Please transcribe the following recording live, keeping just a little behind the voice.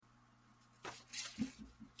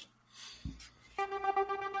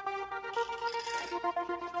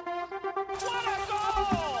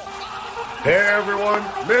Hey everyone,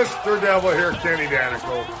 Mr. Devil here, Kenny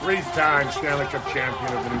Danico, 3-time Stanley Cup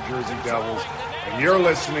champion of the New Jersey Devils, and you're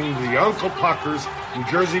listening to the Uncle Puckers New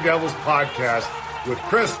Jersey Devils podcast with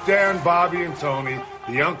Chris, Dan, Bobby, and Tony,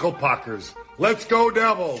 the Uncle Puckers. Let's go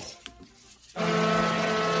Devils!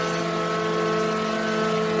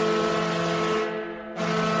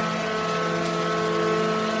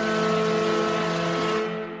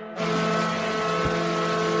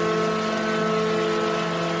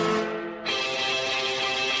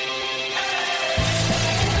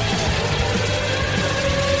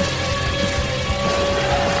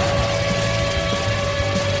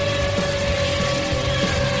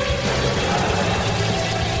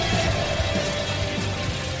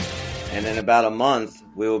 About a month,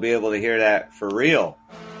 we will be able to hear that for real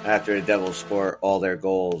after the Devils score all their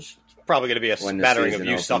goals. Probably going to be a smattering of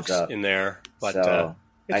you sucks in there, but so,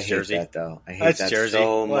 it's I hate Jersey. that though. I hate that Jersey.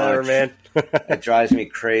 so Whatever, much. Man. It drives me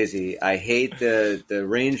crazy. I hate the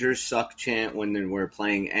Rangers suck chant when we're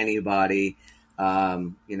playing anybody.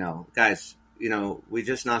 Guys. We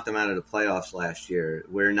just knocked them out of the playoffs last year.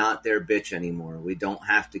 We're not their bitch anymore. We don't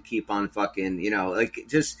have to keep on fucking,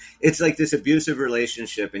 it's like this abusive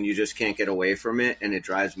relationship and you just can't get away from it. And it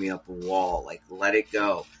drives me up a wall. Like, let it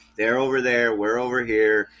go. They're over there. We're over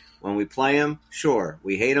here. When we play them, sure,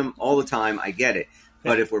 we hate them all the time. I get it.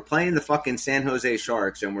 But if we're playing the fucking San Jose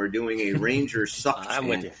Sharks and we're doing a Rangers suck chant,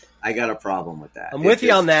 with you. I got a problem with that. I'm with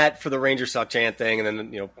you on that for the Rangers suck chant thing,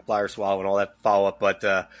 and then flyer swallow and all that follow up. But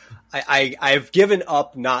I've given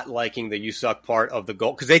up not liking the "you suck" part of the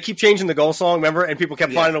goal because they keep changing the goal song. Remember, and people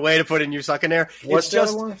kept finding a way to put in "you suck" in there. What's the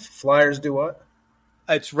other one? Flyers do what?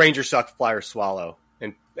 It's Rangers suck, Flyers swallow,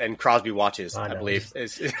 and Crosby watches. I believe. I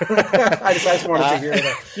just wanted to hear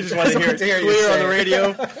that. You just wanted to hear it clear on the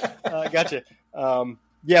radio. Gotcha.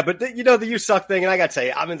 Yeah, but the "you suck" thing, and I got to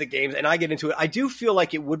say, I'm in the games, and I get into it. I do feel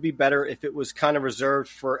like it would be better if it was kind of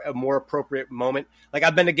reserved for a more appropriate moment. Like,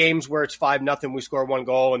 I've been to games where it's 5-0, we score one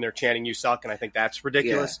goal, and they're chanting "you suck," and I think that's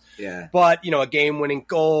ridiculous. Yeah. But, a game-winning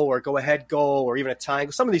goal or go-ahead goal or even a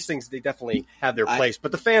tying, some of these things, they definitely have their place.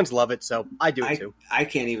 But the fans love it, so I do it too. I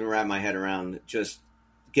can't even wrap my head around just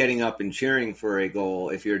getting up and cheering for a goal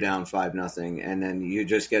if you're down 5-0, and then you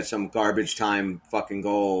just get some garbage time fucking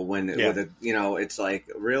goal it's like,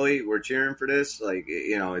 really, we're cheering for this? Like,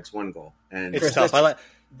 it's one goal, and it's tough. I let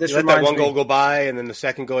that one goal go by, and then the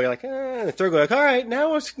second goal, you're like, the third goal, like, all right,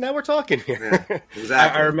 now we're talking here. Yeah,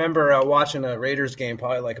 exactly. I remember watching a Raiders game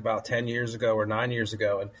probably like about 10 years ago or 9 years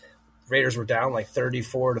ago, and Raiders were down like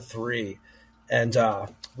 34-3, and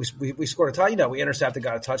we scored a touchdown. We intercepted,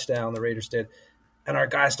 got a touchdown. The Raiders did. And our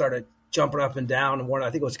guy started jumping up and down, and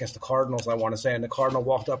I think it was against the Cardinals, I want to say. And the Cardinal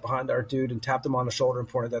walked up behind our dude and tapped him on the shoulder and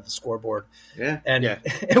pointed at the scoreboard. Yeah, and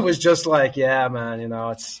it was just like, yeah, man,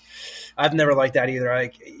 I've never liked that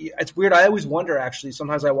either. It's weird. I always wonder, actually.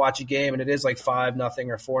 Sometimes I watch a game and it is like 5-0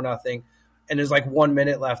 or 4-0, and there's like 1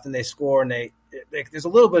 minute left and they score, and there's a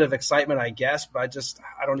little bit of excitement, I guess, but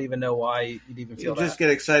I don't even know why you'd even feel that. You just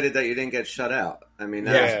get excited that you didn't get shut out. I mean,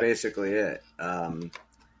 that's basically it.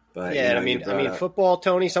 But I mean, football,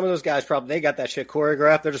 Tony, some of those guys they got that shit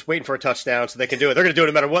choreographed. They're just waiting for a touchdown so they can do it. They're going to do it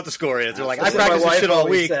no matter what the score is. They're like, I practice this shit all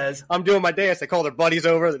week. I'm doing my dance. They call their buddies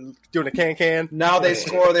over, doing a can. Now they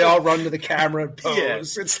score. They all run to the camera and pose.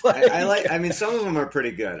 Yeah. It's like some of them are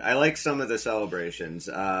pretty good. I like some of the celebrations.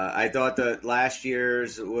 I thought that last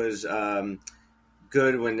year's was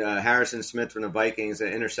good when Harrison Smith from the Vikings, an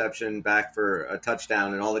interception back for a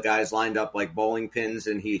touchdown, and all the guys lined up like bowling pins,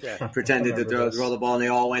 and he pretended to throw the ball, and they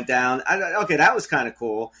all went down. Okay, that was kind of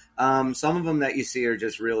cool. Some of them that you see are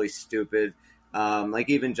just really stupid. Like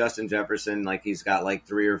even Justin Jefferson, like he's got like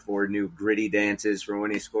 3 or 4 new gritty dances for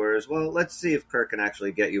when he scores. Well, let's see if Kirk can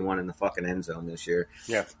actually get you one in the fucking end zone this year.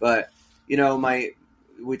 Yeah. But,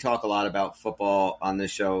 we talk a lot about football on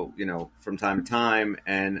this show, from time to time.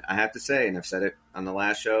 And I have to say, and I've said it on the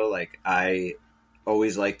last show, like I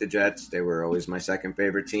always liked the Jets. They were always my second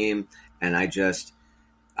favorite team. And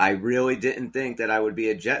I really didn't think that I would be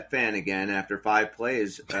a Jet fan again after 5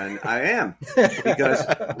 plays, and I am, because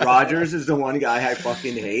Rodgers is the one guy I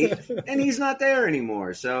fucking hate, and he's not there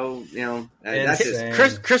anymore. So, that's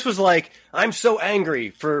just... Chris was like, I'm so angry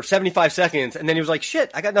for 75 seconds, and then he was like, shit,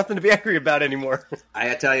 I got nothing to be angry about anymore.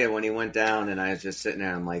 I tell you, when he went down, and I was just sitting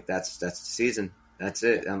there, I'm like, that's the season. That's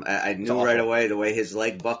it. I knew right away the way his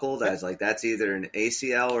leg buckled. I was like, that's either an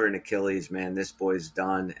ACL or an Achilles, man. This boy's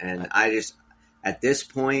done, and at this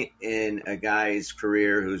point in a guy's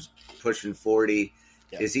career who's pushing 40,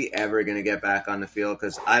 is he ever going to get back on the field?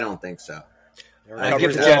 Because I don't think so. I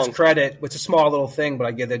give the Jets credit. It's a small little thing, but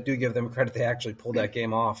I do give them credit. They actually pulled that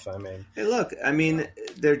game off. I mean, hey, look, I mean,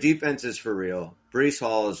 their defense is for real. Breece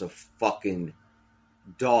Hall is a fucking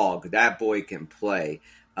dog. That boy can play.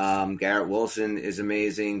 Garrett Wilson is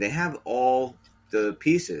amazing. They have all the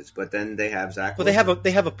pieces, but then they have Zach. Well, they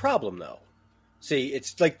have a problem though. See,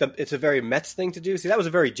 it's a very Mets thing to do. See, that was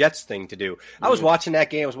a very Jets thing to do. I was watching that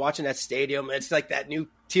game. I was watching that stadium. It's like that new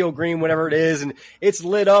teal green, whatever it is, and it's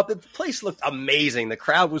lit up. The place looked amazing. The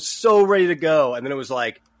crowd was so ready to go, and then it was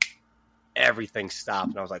like everything stopped,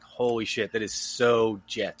 and I was like, "Holy shit, that is so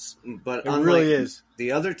Jets!" But it really is.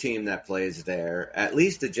 The other team that plays there, at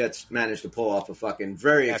least the Jets managed to pull off a fucking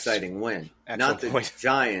very exciting win. Not the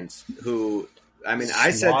Giants, who, I mean, I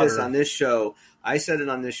said this on this show. I said it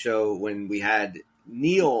on this show when we had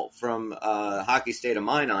Neil from Hockey State of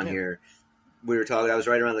Mind on here. We were talking. I was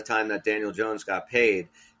right around the time that Daniel Jones got paid,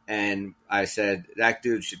 and I said that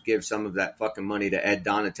dude should give some of that fucking money to Ed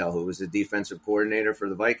Donatel, who was the defensive coordinator for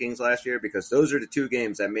the Vikings last year, because those are the two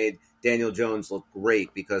games that made Daniel Jones look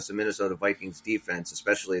great, because the Minnesota Vikings defense,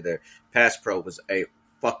 especially their pass pro, was a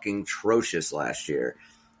fucking atrocious last year.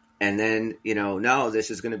 And then, no,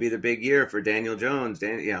 this is going to be the big year for Daniel Jones.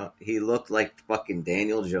 He looked like fucking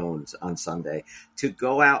Daniel Jones on Sunday. To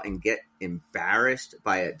go out and get embarrassed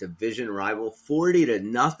by a division rival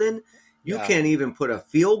 40-0, you can't even put a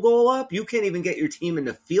field goal up. You can't even get your team in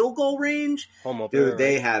the field goal range. Dude,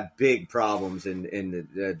 they have big problems in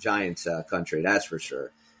the Giants country, that's for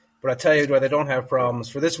sure. But I tell you why they don't have problems.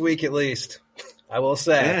 For this week at least, I will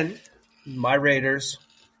say, my Raiders –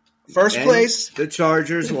 First place. The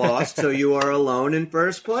Chargers lost, so you are alone in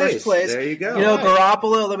first place. First place. There you go.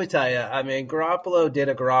 Garoppolo, let me tell you. I mean, Garoppolo did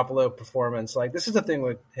a Garoppolo performance. Like, this is the thing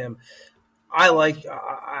with him. I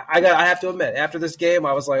have to admit, after this game,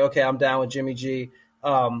 I was like, okay, I'm down with Jimmy G.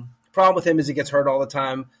 Problem with him is he gets hurt all the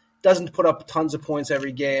time. Doesn't put up tons of points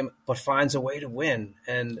every game, but finds a way to win.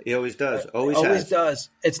 And he always does. Always does.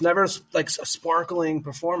 It's never like a sparkling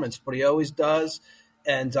performance, but he always does.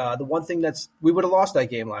 And the one thing we would have lost that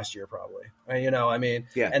game last year probably.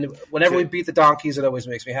 And whenever we beat the Donkeys, it always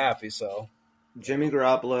makes me happy. So Jimmy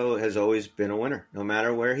Garoppolo has always been a winner, no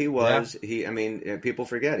matter where he was. Yeah. People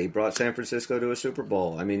forget he brought San Francisco to a Super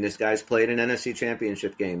Bowl. I mean, this guy's played in NFC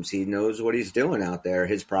Championship games. He knows what he's doing out there.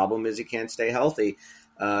 His problem is he can't stay healthy.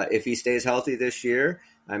 If he stays healthy this year,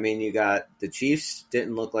 I mean, you got the Chiefs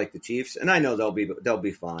didn't look like the Chiefs, and I know they'll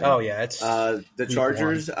be fine. Oh yeah, it's the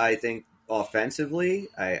Chargers. I think. Offensively,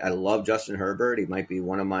 I love Justin Herbert. He might be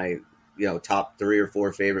one of my top 3 or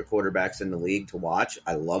 4 favorite quarterbacks in the league to watch.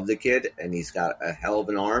 I love the kid, and he's got a hell of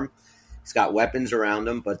an arm. He's got weapons around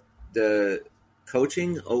him, but the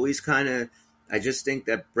coaching always I just think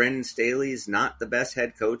that Brendan Staley's not the best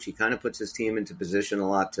head coach. He kind of puts his team into position a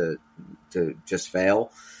lot to just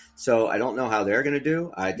fail. So I don't know how they're going to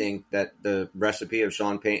do. I think that the recipe of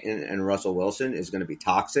Sean Payton and Russell Wilson is going to be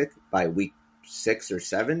toxic by week 6 or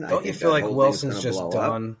 7. Don't you feel like Wilson's just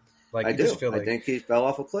done? Like, I do. I think he fell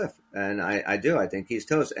off a cliff, and I do. I think he's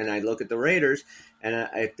toast. And I look at the Raiders, and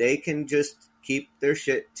if they can just keep their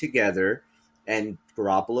shit together, and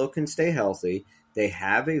Garoppolo can stay healthy, they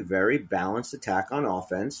have a very balanced attack on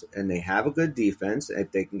offense, and they have a good defense.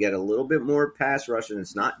 If they can get a little bit more pass rush, and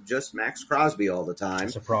it's not just Max Crosby all the time,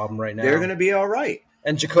 that's a problem right now. They're going to be all right.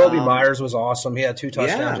 And Jacoby Myers was awesome. He had 2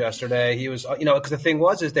 touchdowns yesterday. He was, because the thing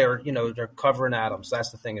is they're covering Adams. That's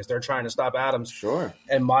the thing is they're trying to stop Adams. Sure.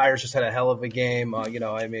 And Myers just had a hell of a game. Like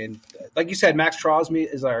you said, Max Crosby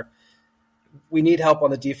is we need help on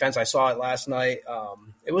the defense. I saw it last night.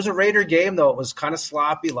 It was a Raider game, though. It was kind of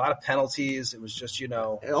sloppy, a lot of penalties. It was just,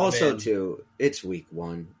 Also, too, it's week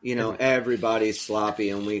 1. Everybody's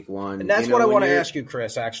sloppy in week 1. And that's what I want to ask you,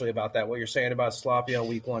 Chris, actually, about that, what you're saying about sloppy on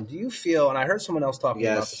week 1. Do you feel, and I heard someone else talking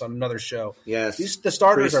about this on another show. Yes. The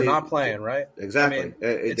starters are not playing, right? Exactly.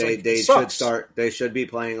 They should be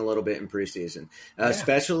playing a little bit in preseason,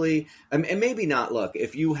 especially, and maybe not, look,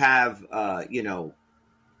 if you have,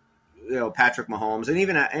 Patrick Mahomes, and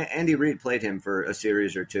even Andy Reid played him for a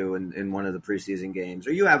series or 2 in one of the preseason games.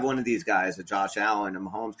 Or you have one of these guys, a Josh Allen, a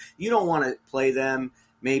Mahomes. You don't want to play them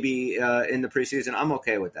maybe in the preseason. I'm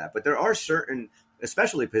okay with that. But there are certain,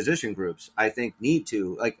 especially position groups, I think need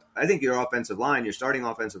to, I think your starting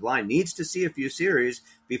offensive line needs to see a few series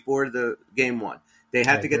before the game 1. They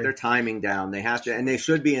have to get their timing down. They have to, and they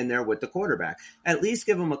should be in there with the quarterback. At least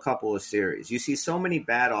give them a couple of series. You see so many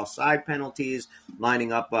bad offside penalties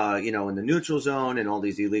lining up, in the neutral zone and all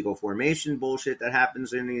these illegal formation bullshit that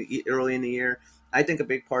happens early in the year. I think a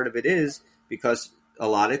big part of it is because a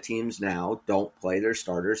lot of teams now don't play their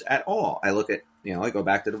starters at all. I look at, I go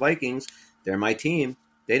back to the Vikings. They're my team.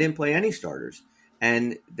 They didn't play any starters.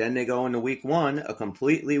 And then they go into week 1, a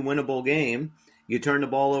completely winnable game. You turn the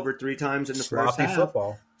ball over 3 times in the first half.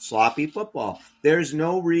 Sloppy football. There's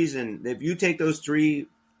no reason, if you take those 3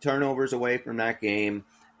 turnovers away from that game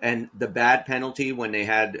and the bad penalty when they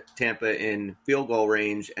had Tampa in field goal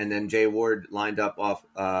range and then Jay Ward lined up off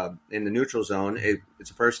in the neutral zone, it's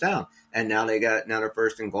a first down. And now they're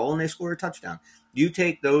first and goal and they score a touchdown. You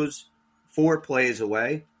take those 4 plays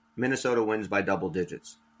away, Minnesota wins by double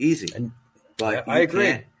digits. Easy. But I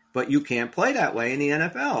agree. But you can't play that way in the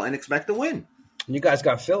NFL and expect to win. And you guys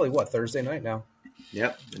got Philly, Thursday night now?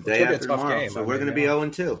 Yep, the day after tomorrow. Game. So we're going to be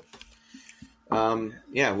 0-2.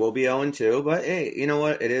 We'll be 0-2. But hey, you know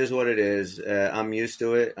what? It is what it is. I'm used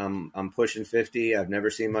to it. I'm pushing 50. I've never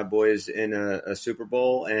seen my boys in a Super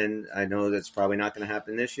Bowl, and I know that's probably not going to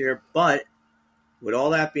happen this year. But with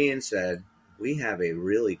all that being said, we have a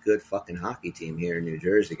really good fucking hockey team here in New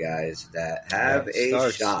Jersey, guys, that have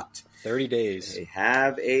a shot. 30 days. They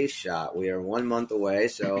have a shot. We are 1 month away,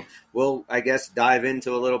 so we'll, I guess, dive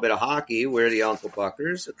into a little bit of hockey. We're the Uncle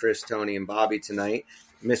Puckers, Chris, Tony, and Bobby tonight.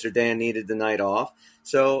 Mr. Dan needed the night off.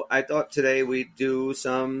 So I thought today we'd do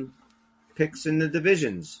some picks in the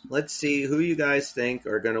divisions. Let's see who you guys think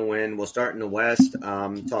are going to win. We'll start in the West,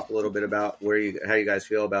 talk a little bit about how you guys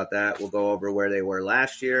feel about that. We'll go over where they were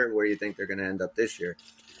last year, where you think they're going to end up this year.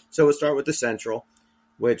 So we'll start with the Central,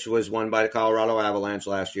 which was won by the Colorado Avalanche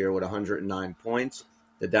last year with 109 points.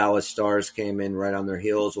 The Dallas Stars came in right on their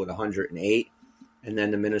heels with 108. And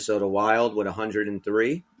then the Minnesota Wild with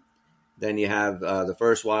 103. Then you have the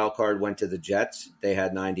first wild card went to the Jets. They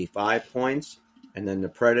had 95 points. And then the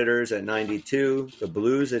Predators at 92, the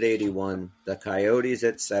Blues at 81, the Coyotes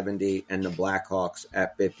at 70, and the Blackhawks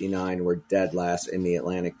at 59 were dead last in the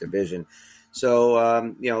Atlantic Division.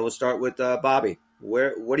 So, we'll start with Bobby.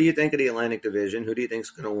 What do you think of the Atlantic Division? Who do you think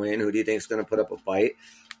is going to win? Who do you think is going to put up a fight?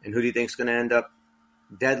 And who do you think is going to end up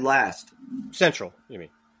dead last? Central, you mean?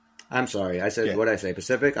 I'm sorry. I said, what did I say?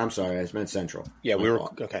 Pacific? I'm sorry. I meant Central. Yeah, we were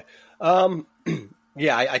 – okay.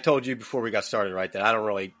 I told you before we got started, right, that I don't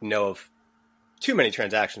really know of too many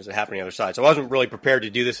transactions that happen on the other side. So I wasn't really prepared to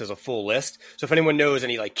do this as a full list. So if anyone knows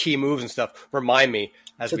any key moves and stuff, remind me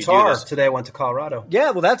as we do this. Today went to Colorado.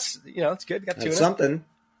 Yeah, well, that's it's good. Got that's something.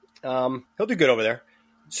 He'll do good over there.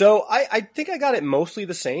 So I think I got it mostly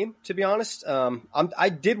the same, to be honest. I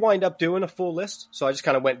did wind up doing a full list, so I just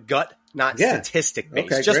kind of went gut, not statistic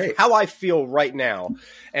based, okay, just great. How I feel right now.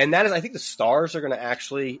 And that is, I think the Stars are going to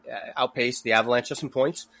actually outpace the Avalanche just some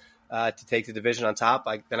points to take the division on top.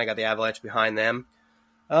 Then I got the Avalanche behind them,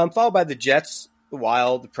 followed by the Jets, the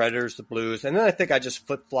Wild, the Predators, the Blues, and then I think I just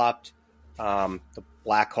flip-flopped the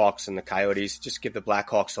Blackhawks and the Coyotes. Just give the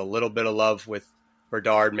Blackhawks a little bit of love with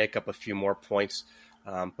Bedard, make up a few more points.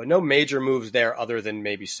 But no major moves there other than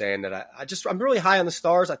maybe saying that I'm really high on the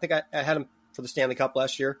Stars. I think I had them for the Stanley Cup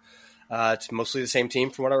last year. It's mostly the same team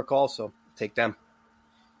from what I recall, so take them.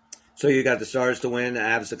 So you got the Stars to win, the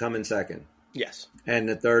Avs to come in second. Yes. And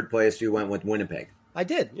the third place you went with Winnipeg. I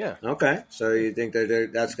did, yeah. Okay, so you think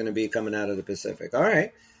that's going to be coming out of the Pacific. All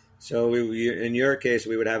right. So in your case,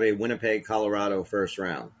 we would have a Winnipeg-Colorado first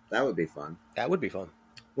round. That would be fun. That would be fun.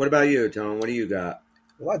 What about you, Tone? What do you got?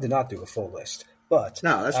 Well, I did not do a full list. But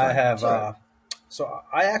no, that's fine. I have so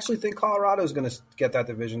I actually think Colorado is going to get that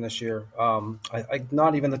division this year. I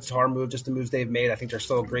not even the Tatar move, just the moves they've made. I think they're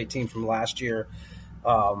still a great team from last year,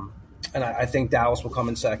 and I think Dallas will come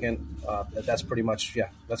in second. That's pretty much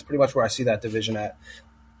where I see that division at.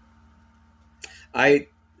 I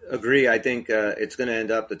agree. I think it's going to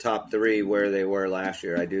end up the top 3 where they were last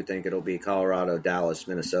year. I do think it'll be Colorado, Dallas,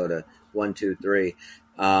 Minnesota, 1, 2, 3.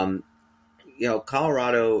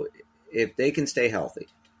 Colorado, if they can stay healthy,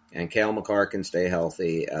 and Cale Makar can stay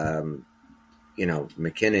healthy,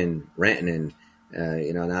 McKinnon, Rantanen,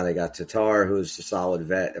 now they got Tatar, who's a solid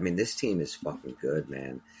vet. I mean, this team is fucking good,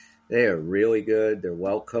 man. They are really good. They're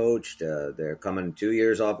well coached. They're coming 2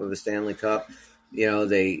 years off of a Stanley Cup.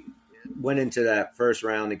 They went into that first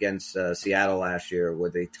round against Seattle last year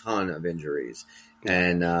with a ton of injuries,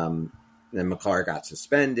 and then Makar got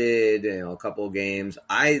suspended, a couple of games.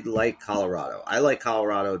 I like Colorado. I like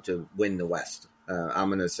Colorado to win the West. I'm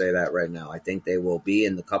going to say that right now. I think they will be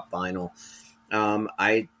in the Cup final.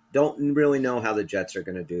 I don't really know how the Jets are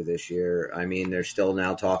going to do this year. I mean, they're still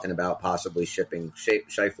now talking about possibly shipping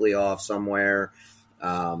Scheifele off somewhere.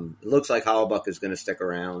 It looks like Hellebuyck is going to stick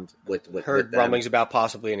around with Heard rumblings about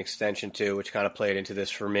possibly an extension too, which kind of played into this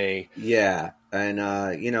for me. Yeah, and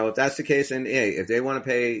if that's the case, and hey, if they want to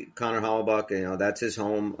pay Connor Hellebuyck, that's his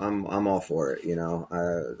home. I'm all for it.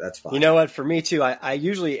 That's fine. You know what? For me too, I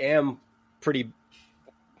usually am pretty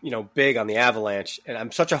big on the Avalanche, and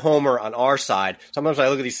I'm such a homer on our side. Sometimes I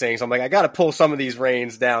look at these things, I'm like, I got to pull some of these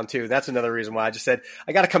reins down too. That's another reason why I just said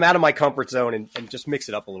I got to come out of my comfort zone and just mix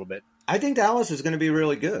it up a little bit. I think Dallas is going to be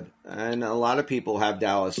really good, and a lot of people have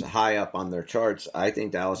Dallas high up on their charts. I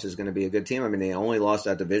think Dallas is going to be a good team. I mean, they only lost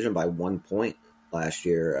that division by 1 point last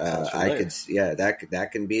year. That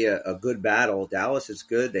can be a good battle. Dallas is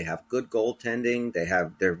good. They have good goaltending. They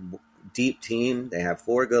have their deep team. They have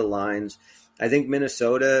 4 good lines. I think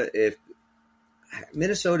Minnesota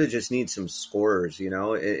just needs some scorers.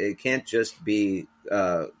 It can't just be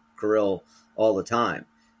Kirill all the time.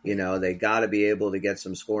 They got to be able to get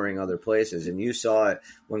some scoring other places. And you saw it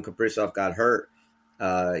when Kaprizov got hurt.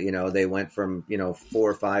 They went from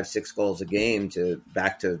 4, 5, 6 goals a game to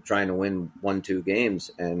back to trying to win 1-2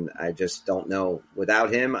 games. And I just don't know.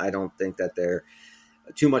 Without him, I don't think that they're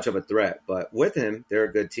too much of a threat. But with him, they're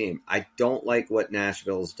a good team. I don't like what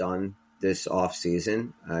Nashville's done this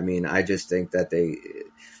offseason. I mean, I just think that they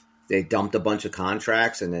dumped a bunch of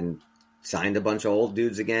contracts and then signed a bunch of old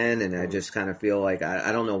dudes again. And I just kind of feel like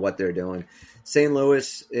I don't know what they're doing. St.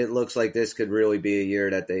 Louis, it looks like this could really be a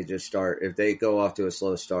year that they just start. If they go off to a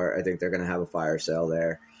slow start, I think they're going to have a fire sale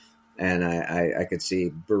there. And I could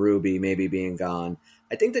see Berube maybe being gone.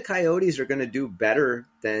 I think the Coyotes are going to do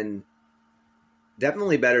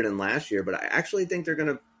definitely better than last year, but I actually think they're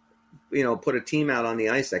going to, put a team out on the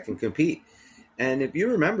ice that can compete. And if you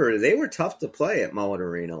remember, they were tough to play at Mullet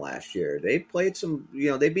Arena last year. They played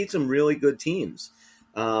they beat some really good teams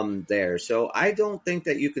there. So I don't think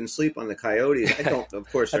that you can sleep on the Coyotes. I don't, of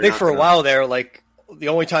course. I think for a while there, like the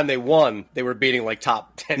only time they won, they were beating like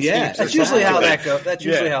top 10 teams. That's usually how that goes. That's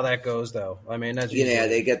usually how that goes, though. I mean, that's usually...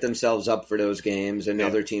 they get themselves up for those games, and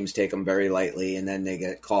other teams take them very lightly, and then they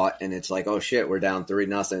get caught, and it's like, oh shit, we're down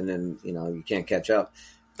 3-0, and you can't catch up.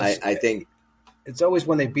 I think it's always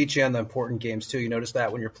when they beat you on the important games too. You notice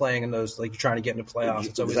that when you're playing in those, like you're trying to get into playoffs,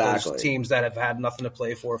 it's always those teams that have had nothing to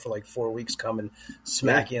play for like 4 weeks come and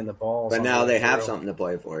smack you in the balls. But now they have something to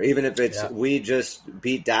play for. Even if it's we just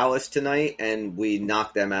beat Dallas tonight and we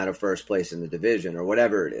knock them out of first place in the division or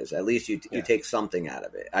whatever it is, at least you take something out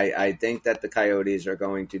of it. I think that the Coyotes are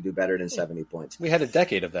going to do better than 70 points. We had a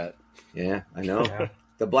decade of that. Yeah, I know. Yeah.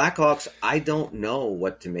 The Blackhawks, I don't know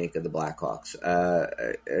what to make of the Blackhawks.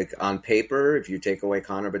 On paper, if you take away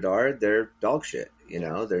Connor Bedard, they're dog shit.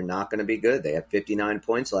 They're not going to be good. They had 59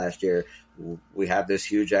 points last year. We have this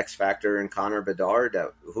huge X factor in Connor Bedard.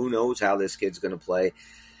 Who knows how this kid's going to play?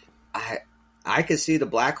 I could see the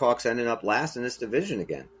Blackhawks ending up last in this division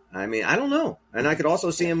again. I mean, I don't know. And I could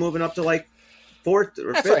also see him moving up to like 4th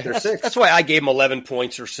or 5th or 6th. That's why I gave him 11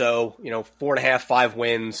 points or so. 4.5, 5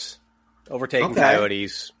 wins. Overtaking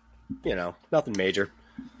Coyotes, nothing major.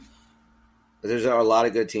 There's a lot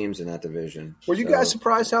of good teams in that division. Were you guys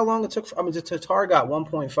surprised how long it took? Tatar got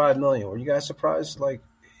 $1.5 million. Were you guys surprised? Like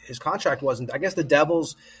his contract wasn't. I guess the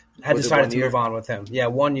Devils had decided to move on with him. Yeah,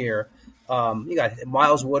 1 year. You got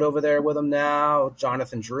Miles Wood over there with him now.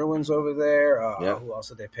 Jonathan Drouin's over there. Who else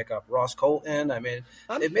did they pick up? Ross Colton. I mean,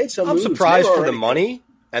 it made some. I'm moves. Surprised for the money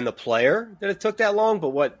and the player that it took that long,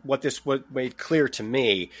 but what this made clear to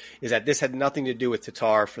me is that this had nothing to do with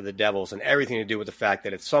Tatar for the Devils and everything to do with the fact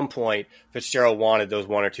that at some point Fitzgerald wanted those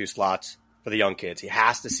 1 or 2 slots for the young kids. He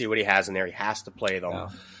has to see what he has in there. He has to play them.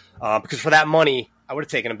 Yeah. Because for that money, I would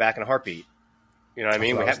have taken him back in a heartbeat. You know what I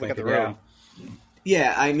mean? We got the room.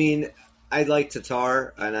 Yeah, I mean, I like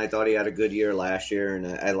Tatar, and I thought he had a good year last year, and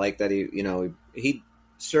I like that he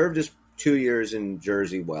served his 2 years in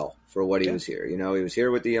Jersey well. For what he was here. He was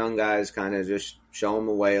here with the young guys, kind of just show him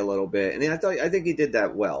away a little bit. And I think he did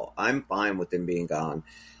that well. I'm fine with him being gone.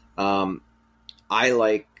 I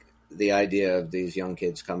like the idea of these young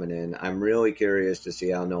kids coming in. I'm really curious to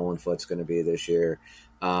see how Nolan Foote's going to be this year.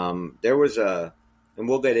 There was and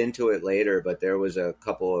we'll get into it later, but there was a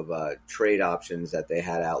couple of trade options that they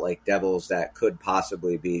had out, like Devils that could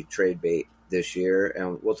possibly be trade bait this year.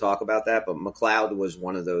 And we'll talk about that. But McLeod was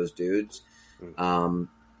one of those dudes.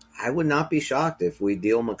 I would not be shocked if we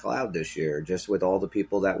deal McLeod this year, just with all the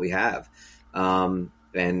people that we have. And,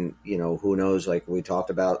 who knows, like we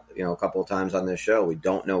talked about, a couple of times on this show, we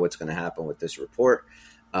don't know what's going to happen with this report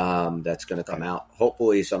that's going to come out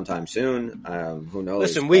hopefully sometime soon. Who knows?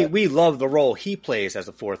 Listen, we love the role he plays as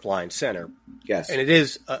a 4th line center. Yes. And it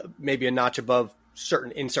is maybe a notch above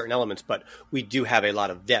certain elements, but we do have a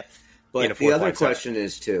lot of depth. But the other question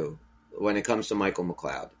is, too, when it comes to Michael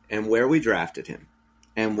McLeod and where we drafted him,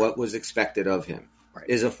 and what was expected of him. Right.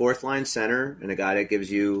 Is a 4th line center and a guy that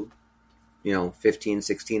gives you, 15,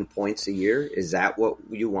 16 points a year. Is that what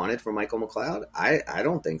you wanted for Michael McLeod? I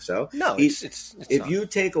don't think so. No, it's if you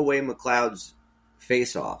take away McLeod's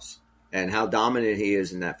face-offs, and how dominant he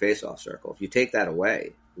is in that faceoff circle. If you take that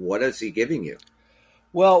away, what is he giving you?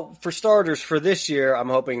 Well, for starters, for this year, I'm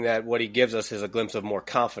hoping that what he gives us is a glimpse of more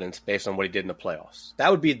confidence based on what he did in the playoffs.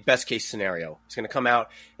 That would be the best case scenario. He's going to come out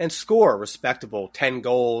and score a respectable 10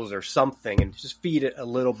 goals or something and just feed it a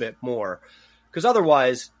little bit more. Because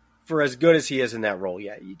otherwise, for as good as he is in that role,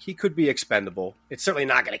 yeah, he could be expendable. It's certainly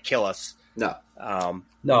not going to kill us. No.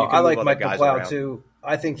 No, I like Mike McLeod too.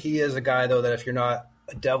 I think he is a guy, though, that if you're not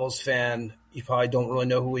a Devils fan, you probably don't really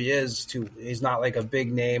know who he is. He's not like a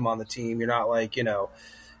big name on the team. You're not like,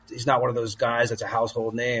 he's not one of those guys that's a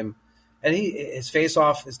household name. And his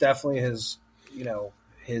face-off is definitely his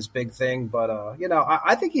big thing. But,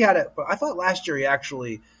 I think he had it. But I thought last year he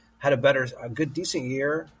actually had a good, decent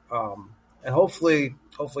year. And hopefully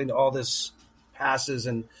all this passes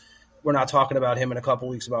and we're not talking about him in a couple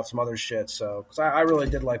weeks about some other shit. So, because I really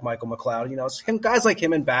did like Michael McLeod. It's guys like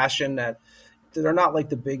him and Bastian that they're not like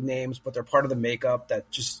the big names, but they're part of the makeup that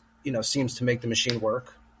just, seems to make the machine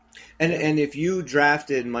work. And if you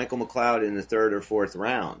drafted Michael McLeod in the 3rd or 4th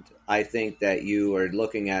round, I think that you are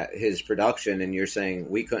looking at his production and you're saying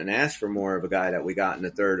we couldn't ask for more of a guy that we got in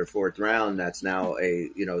the 3rd or 4th round. That's now a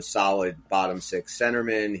solid bottom 6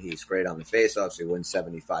 centerman. He's great on the faceoffs. He wins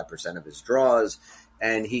 75% of his draws,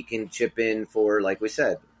 and he can chip in for, like we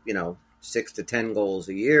said, 6 to 10 goals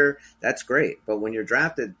a year. That's great. But when you're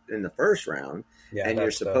drafted in the 1st round and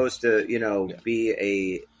you're supposed to, be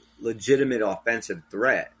a legitimate offensive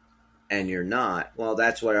threat, and you're not, well,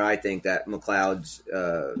 that's where I think that McLeod's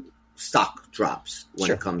stock drops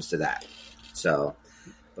when it comes to that. So,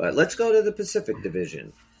 but let's go to the Pacific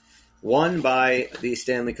Division. Won by the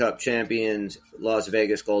Stanley Cup champions Las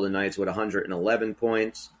Vegas Golden Knights with 111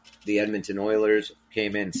 points. The Edmonton Oilers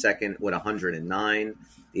came in second with 109.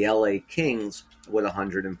 The LA Kings with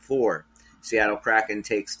 104. Seattle Kraken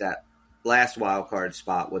takes that last wild card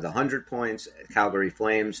spot with 100 points. Calgary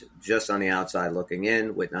Flames just on the outside looking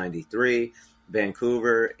in with 93.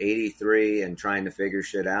 Vancouver 83 and trying to figure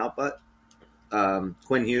shit out. But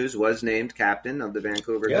Quinn Hughes was named captain of the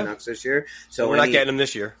Vancouver Canucks this year. So we're not getting him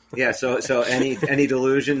this year. Yeah. So any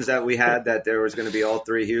delusions that we had that there was going to be all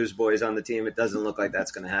 3 Hughes boys on the team, it doesn't look like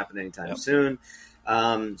that's going to happen anytime soon.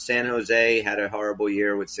 San Jose had a horrible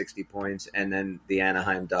year with 60 points, and then the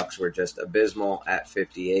Anaheim Ducks were just abysmal at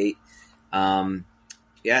 58.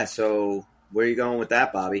 So where are you going with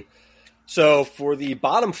that, Bobby? So for the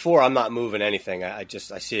bottom 4, I'm not moving anything. I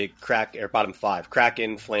see a bottom 5,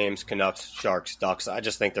 Kraken, Flames, Canucks, Sharks, Ducks. I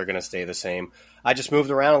just think they're going to stay the same. I just moved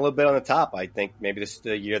around a little bit on the top. I think maybe this is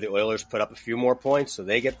the year the Oilers put up a few more points, so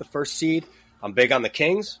they get the 1st seed. I'm big on the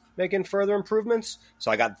Kings making further improvements,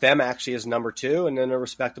 so I got them actually as number 2, and then a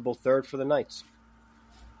respectable 3rd for the Knights.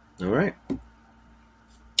 All right.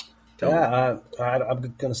 I'm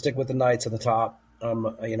going to stick with the Knights at the top.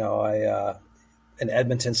 And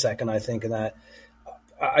Edmonton second, I think, in that.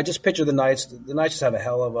 I just picture the Knights. The Knights just have a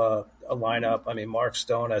hell of a lineup. I mean, Mark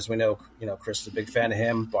Stone, as we know, Chris is a big fan of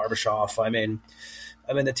him. Barbashev. I mean,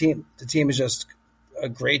 the team is just a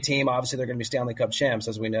great team. Obviously, they're going to be Stanley Cup champs,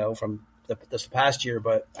 as we know from this past year.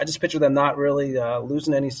 But I just picture them not really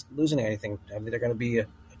losing anything. I mean, they're going to be a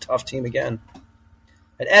tough team again.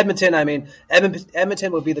 And Edmonton,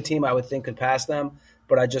 Edmonton would be the team I would think could pass them,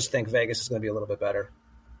 but I just think Vegas is going to be a little bit better.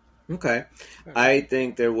 Okay. I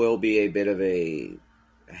think there will be a bit of a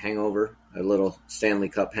hangover, a little Stanley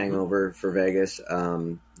Cup hangover for Vegas.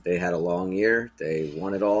 They had a long year. They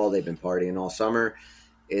won it all. They've been partying all summer.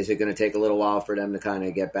 Is it going to take a little while for them to kind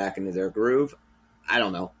of get back into their groove? I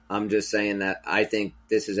don't know. I'm just saying that I think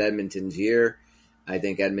this is Edmonton's year. I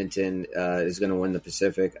think Edmonton is going to win the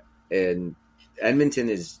Pacific. And Edmonton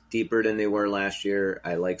is deeper than they were last year.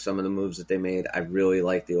 I like some of the moves that they made. I really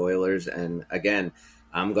like the Oilers. And again,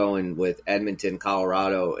 I'm going with Edmonton,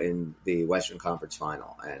 Colorado in the Western Conference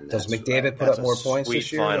Final. And does McDavid put up more points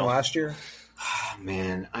this year than last year?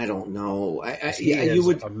 Man, I don't know. You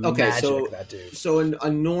would okay. So a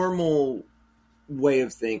normal way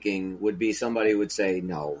of thinking would be somebody would say,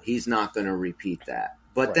 no, he's not going to repeat that.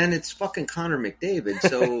 But then it's fucking Connor McDavid.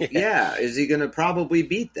 So yeah, is he going to probably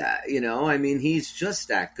beat that? He's just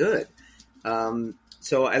that good.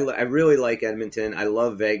 So I really like Edmonton. I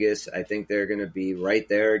love Vegas. I think they're going to be right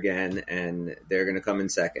there again, and they're going to come in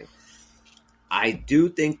second. I do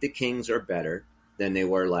think the Kings are better than they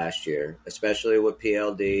were last year, especially with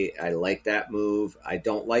PLD. I like that move. I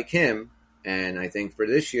don't like him, and I think for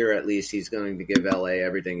this year at least he's going to give LA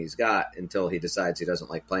everything he's got until he decides he doesn't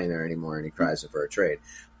like playing there anymore and he cries for a trade.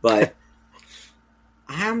 But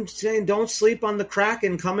I'm saying don't sleep on the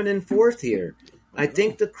Kraken coming in 4th here. I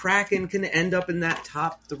think the Kraken can end up in that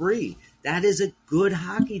top 3. that is a good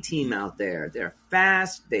hockey team out there. They're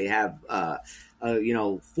fast. They have,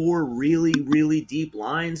 4 really, really deep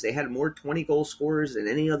lines. They had more 20-goal scorers than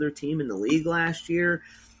any other team in the league last year.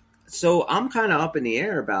 So I'm kind of up in the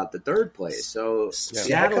air about the third place. So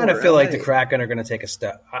I kind of feel like the Kraken are going to take a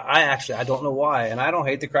step. I don't know why, and I don't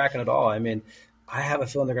hate the Kraken at all. I mean, I have a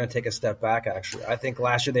feeling they're going to take a step back, actually. I think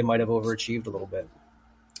last year they might have overachieved a little bit.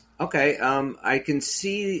 Okay, I can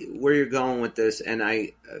see where you're going with this, and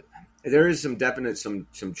there is some definite some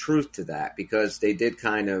truth to that, because they did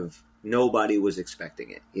kind of, nobody was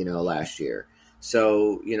expecting it, last year.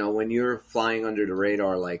 So, when you're flying under the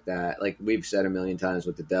radar like that, like we've said a million times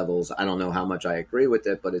with the Devils, I don't know how much I agree with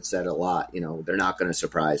it, but it's said a lot, they're not going to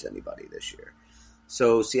surprise anybody this year.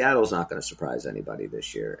 So Seattle's not going to surprise anybody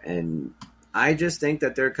this year. And I just think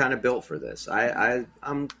that they're kind of built for this. And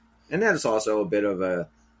that's also a bit of a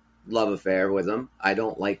love affair with them. I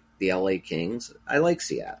don't like the LA Kings. I like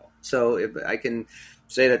Seattle. So if I can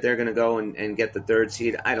say that they're going to go and get the third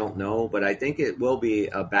seed, I don't know, but I think it will be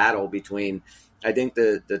a battle between, I think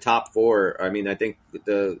the top 4. I mean, I think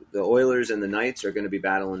the Oilers and the Knights are going to be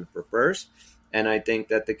battling for first, and I think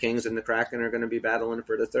that the Kings and the Kraken are going to be battling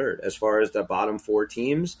for the third. As far as the bottom 4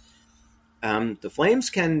 teams, the Flames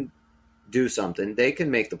can do something. They can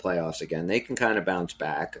make the playoffs again. They can kind of bounce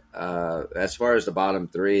back. As far as the bottom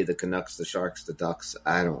 3, the Canucks, the Sharks, the Ducks,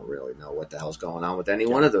 I don't really know what the hell's going on with any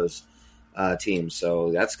one of those teams.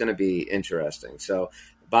 So that's going to be interesting. So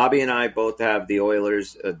Bobby and I both have the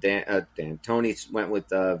Oilers. Tony went with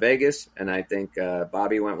Vegas, and I think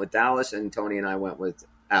Bobby went with Dallas, and Tony and I went with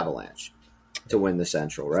Avalanche to win the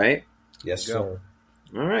Central, right? Yes, sir.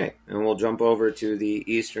 All right, and we'll jump over to the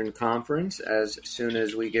Eastern Conference as soon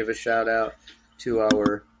as we give a shout-out to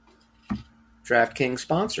our DraftKings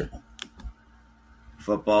sponsor.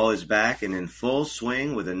 Football is back and in full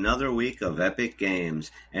swing with another week of epic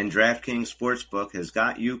games, and DraftKings Sportsbook has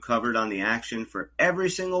got you covered on the action for every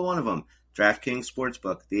single one of them. DraftKings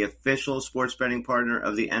Sportsbook, the official sports betting partner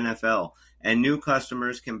of the NFL, and new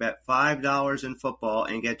customers can bet $5 in football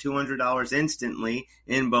and get $200 instantly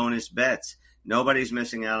in bonus bets. Nobody's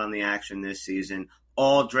missing out on the action this season.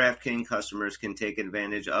 All DraftKings customers can take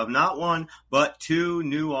advantage of not 1, but 2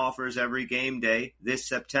 new offers every game day this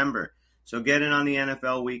September. So get in on the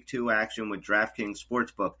NFL Week 2 action with DraftKings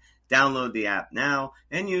Sportsbook. Download the app now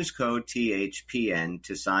and use code THPN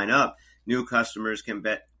to sign up. New customers can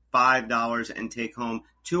bet $5 and take home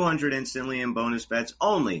 $200 instantly in bonus bets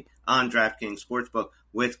only on DraftKings Sportsbook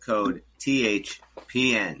with code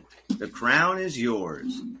THPN. The crown is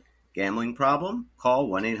yours. Gambling problem? Call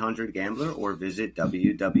 1-800-GAMBLER or visit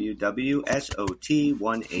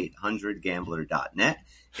www.sot1800gambler.net.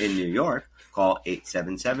 In New York, call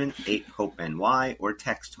 877-8-HOPE-NY or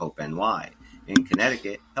text HOPE-NY. In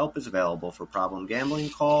Connecticut, help is available for problem gambling.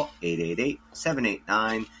 Call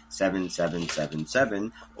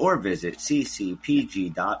 888-789-7777 or visit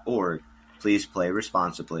ccpg.org. Please play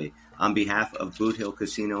responsibly. On behalf of Boot Hill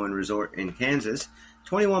Casino and Resort in Kansas,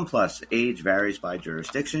 21 plus, age varies by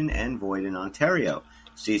jurisdiction and void in Ontario.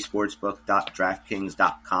 See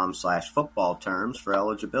sportsbook.draftkings.com/football terms for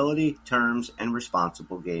eligibility, terms, and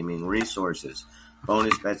responsible gaming resources.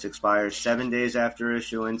 Bonus bets expire 7 days after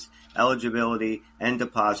issuance. Eligibility and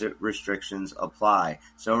deposit restrictions apply.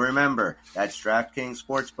 So remember, that's DraftKings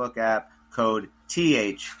Sportsbook app, code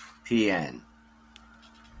THPN.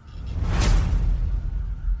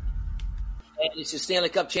 And it's the Stanley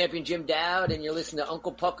Cup champion Jim Dowd, and you're listening to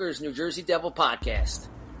Uncle Pucker's New Jersey Devil podcast.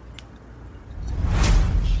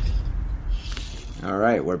 All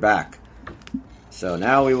right, we're back. So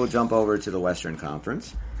now we will jump over to the Western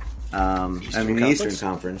Conference. The Eastern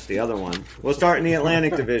Conference, the other one. We'll start in the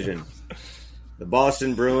Atlantic Division. The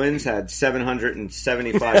Boston Bruins had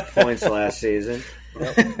 775 points last season.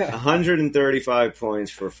 135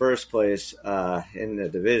 points for first place in the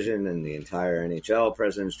division and the entire NHL.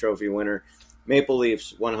 President's Trophy winner. Maple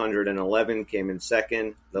Leafs 111 came in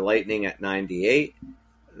second. The Lightning at 98.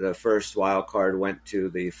 The first wild card went to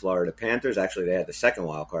the Florida Panthers. Actually, they had the second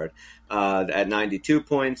wild card at 92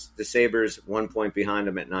 points. The Sabres 1 point behind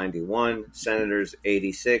them at 91. Senators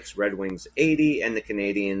 86. Red Wings 80. And the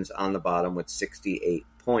Canadiens on the bottom with 68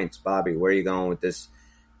 points. Bobby, where are you going with this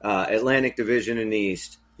Atlantic Division in the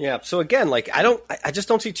East? Yeah, so again, I just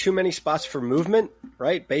don't see too many spots for movement,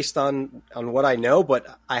 right, based on what I know. But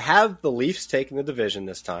I have the Leafs taking the division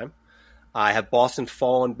this time. I have Boston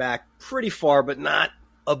falling back pretty far, but not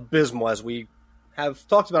abysmal, as we have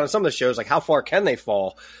talked about on some of the shows, like how far can they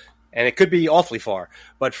fall? And it could be awfully far.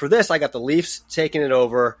 But for this, I got the Leafs taking it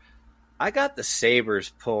over. I got the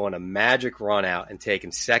Sabres pulling a magic run out and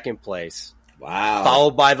taking second place. Wow.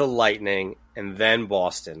 Followed by the Lightning and then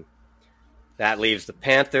Boston. That leaves the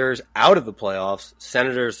Panthers out of the playoffs,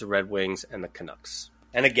 Senators, the Red Wings, and the Canucks.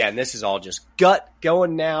 And again, this is all just gut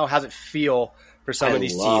going now. How's it feel for some of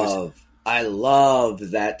these teams? I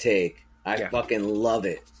love that take. I fucking love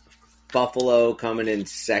it. Buffalo coming in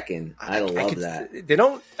second. I love that. They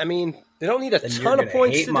don't need a ton of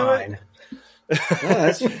points to mine. Do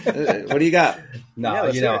it. What do you got?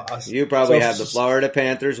 No, you probably have the Florida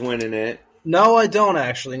Panthers winning it. No, I don't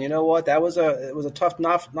actually. And you know what? It was a tough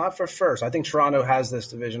not for first. I think Toronto has this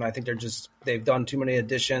division. I think they've done too many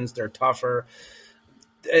additions. They're tougher.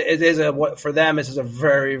 It is for them. This is a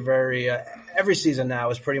very, very every season now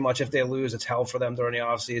is pretty much if they lose, it's hell for them during the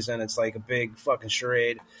offseason. It's like a big fucking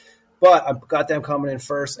charade. But I've got them coming in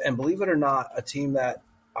first, and believe it or not, a team that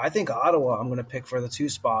I think Ottawa I'm going to pick for the 2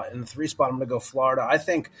 spot. And the 3 spot I'm going to go Florida. I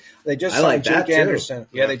think they just signed Jake Sanderson.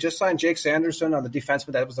 Yeah, they just signed Jake Sanderson on the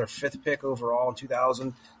defenseman. That was their 5th pick overall in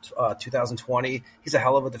 2020. He's a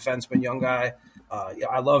hell of a defenseman, young guy.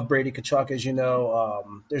 I love Brady Tkachuk, as you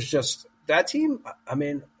know. There's just that team. I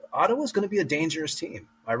mean, Ottawa's going to be a dangerous team.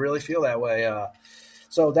 I really feel that way.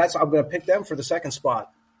 So I'm going to pick them for the 2nd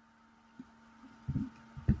spot.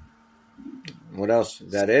 What else?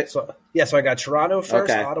 Is that it? So I got Toronto first,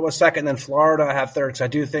 okay. Ottawa second, then Florida I have third. Because I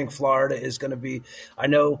do think Florida is going to be – I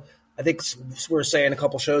think we were saying a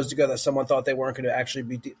couple shows ago that someone thought they weren't going to actually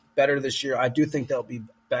be better this year. I do think they'll be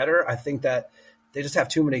better. I think that they just have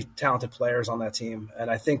too many talented players on that team. And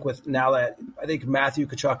I think I think Matthew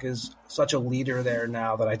Tkachuk is such a leader there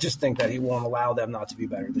now that I just think that he won't allow them not to be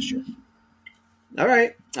better this year. All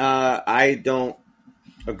right. I don't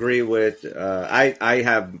agree with I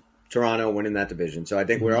have – Toronto winning that division. So I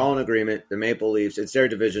think we're all in agreement. The Maple Leafs, it's their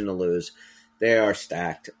division to lose. They are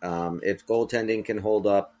stacked. If goaltending can hold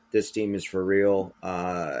up, this team is for real.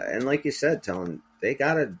 And like you said, Tone, they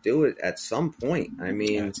got to do it at some point. I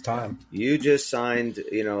mean, it's time. You just signed,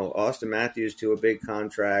 Austin Matthews to a big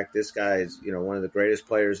contract. This guy is, one of the greatest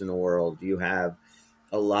players in the world. You have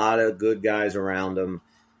a lot of good guys around him.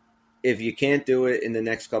 If you can't do it in the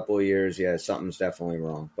next couple of years, something's definitely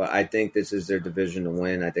wrong. But I think this is their division to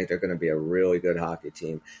win. I think they're going to be a really good hockey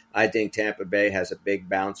team. I think Tampa Bay has a big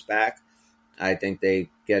bounce back. I think they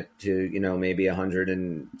get to, maybe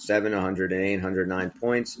 107, 108, 109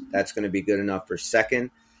 points. That's going to be good enough for second.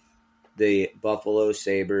 The Buffalo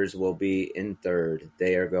Sabres will be in third.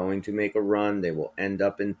 They are going to make a run. They will end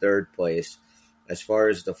up in third place. As far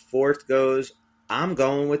as the 4th goes, I'm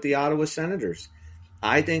going with the Ottawa Senators.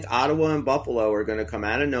 I think Ottawa and Buffalo are going to come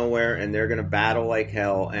out of nowhere, and they're going to battle like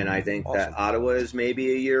hell. And I think that Ottawa is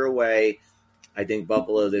maybe a year away. I think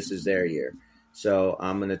Buffalo, this is their year. So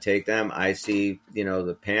I'm going to take them. I see,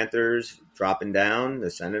 the Panthers dropping down, the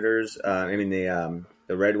Senators, the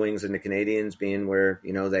Red Wings and the Canadiens being where,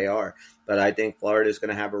 they are. But I think Florida is going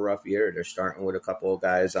to have a rough year. They're starting with a couple of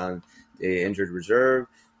guys on the injured reserve.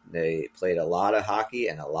 They played a lot of hockey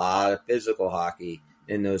and a lot of physical hockey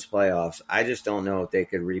in those playoffs. I just don't know if they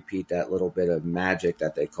could repeat that little bit of magic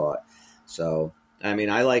that they caught. So, I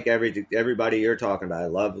like everybody you're talking about. I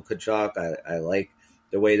love Tkachuk. I like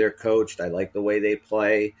the way they're coached. I like the way they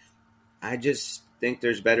play. I just think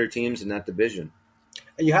there's better teams in that division.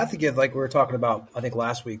 And you have to give, like we were talking about, I think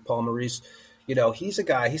last week, Paul Maurice, he's a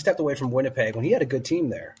guy, he stepped away from Winnipeg when he had a good team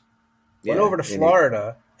there. Went over to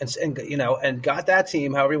Florida and got that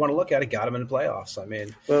team, however you want to look at it, got him in the playoffs.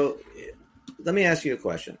 Well, let me ask you a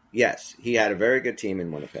question. Yes, he had a very good team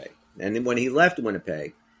in Winnipeg. And then when he left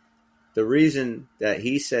Winnipeg, the reason that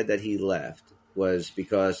he said that he left was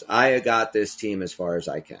because I got this team as far as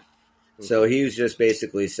I can. So he was just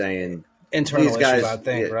basically saying internal these guys, issues, I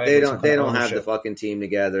think, right? They don't have the fucking team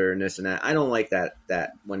together and this and that. I don't like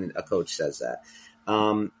that when a coach says that.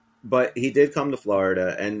 But he did come to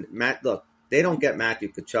Florida, and they don't get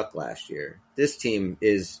Matthew Tkachuk last year. This team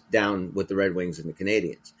is down with the Red Wings and the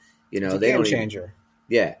Canadiens. It's a game changer.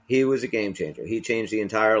 He was a game changer. He changed the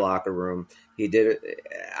entire locker room. He did it.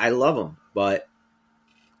 I love him, but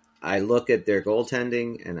I look at their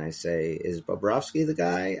goaltending and I say, is Bobrovsky the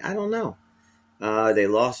guy? I don't know. They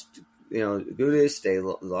lost, Gudas. They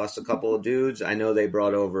lost a couple of dudes. I know they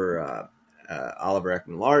brought over Oliver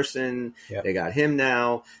Ekman-Larsson. Yep. They got him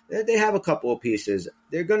now. They have a couple of pieces.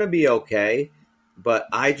 They're going to be okay, but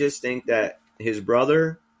I just think that his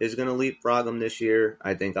brother is going to leapfrog him this year.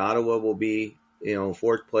 I think Ottawa will be,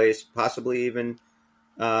 4th place, possibly even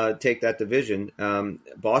take that division.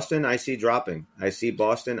 Boston, I see dropping. I see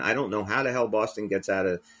Boston. I don't know how the hell Boston gets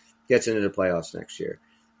into the playoffs next year.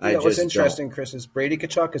 What's interesting, Chris, is Brady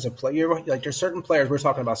Tkachuk is a player. Like there's certain players we're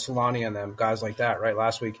talking about, Solani and them guys like that, right?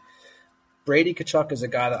 Last week, Brady Tkachuk is a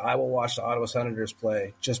guy that I will watch the Ottawa Senators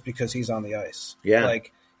play just because he's on the ice. Yeah,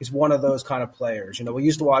 He's one of those kind of players. You know, we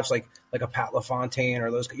used to watch like a Pat LaFontaine or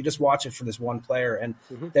those. You just watch it for this one player, and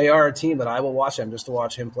they are a team that I will watch them just to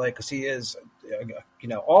watch him play because he is, you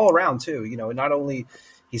know, all around too. You know, not only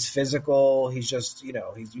he's physical, he's just, you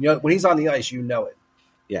know, when he's on the ice, you know it.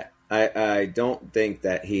 Yeah, I don't think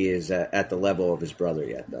that he is at the level of his brother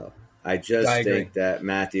yet, though. I think that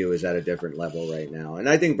Matthew is at a different level right now, and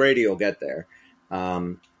I think Brady will get there.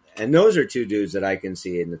 And those are two dudes that I can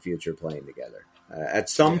see in the future playing together. At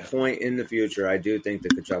some point in the future, I do think the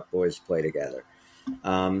Tkachuk boys play together.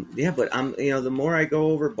 But the more I go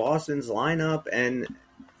over Boston's lineup, and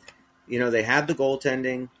they have the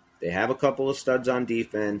goaltending, they have a couple of studs on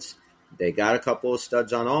defense, they got a couple of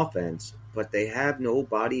studs on offense, but they have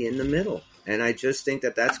nobody in the middle, and I just think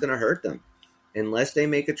that that's going to hurt them unless they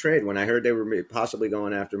make a trade. When I heard they were possibly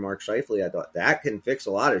going after Mark Scheifele, I thought that can fix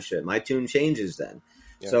a lot of shit. My tune changes then.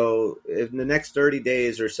 Yeah. So in the next 30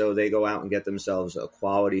 days or so, they go out and get themselves a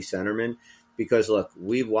quality centerman. Because, look,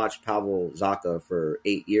 we've watched Pavel Zacha for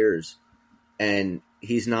 8 years, and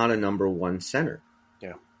he's not a number one center.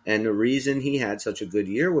 Yeah. And the reason he had such a good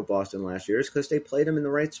year with Boston last year is because they played him in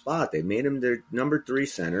the right spot. They made him their number 3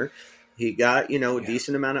 center. He got, a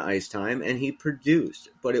decent amount of ice time, and he produced.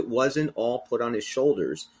 But it wasn't all put on his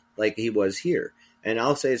shoulders like he was here. And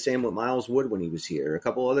I'll say the same with Miles Wood when he was here. A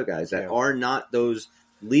couple other guys that are not those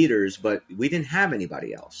leaders, but we didn't have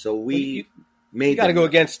anybody else. So you got to go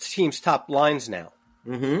against teams' top lines now.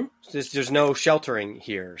 Mm-hmm. There's no sheltering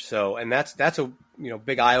here. So, and that's a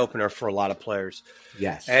big eye opener for a lot of players.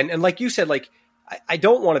 Yes. And like you said, like I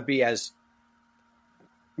don't want to be as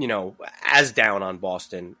down on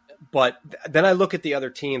Boston, but then I look at the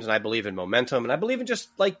other teams and I believe in momentum and I believe in just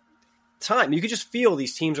like time. You can just feel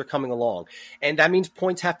these teams are coming along, and that means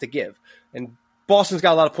points have to give. And Boston's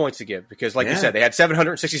got a lot of points to give because, like you said, they had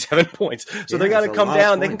 767 points. So they got to come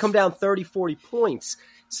down. They can come down 30, 40 points,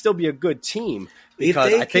 still be a good team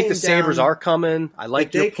because I think the Sabres are coming. I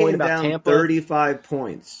like your point about Tampa. 35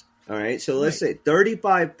 points. All right. So let's say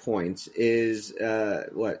 35 points is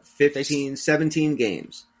 17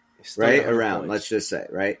 games, right? Around, points. Let's just say,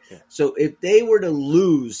 right? Yeah. So if they were to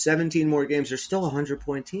lose 17 more games, they're still a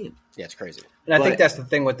 100-point team. Yeah, it's crazy. And I think that's the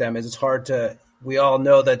thing with them is it's hard to. We all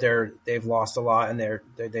know that they've lost a lot and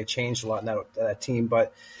they changed a lot in that team,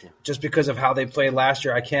 but just because of how they played last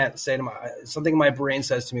year, I can't say something in my brain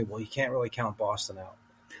says to me, well, you can't really count Boston out.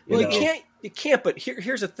 You can't. But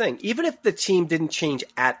here's the thing: even if the team didn't change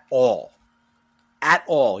at all,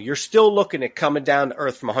 you're still looking at coming down to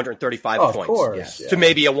earth from 135 points of course, to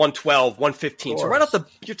maybe a 112, 115. So right off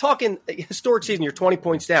you're talking historic season. You're 20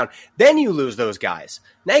 points down. Then you lose those guys.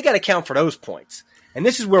 Now you got to count for those points. And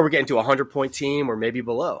this is where we're getting to a 100-point team or maybe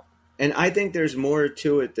below. And I think there's more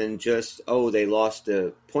to it than just, they lost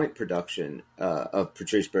the point production of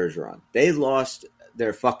Patrice Bergeron. They lost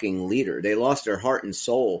their fucking leader. They lost their heart and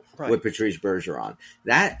soul with Patrice Bergeron.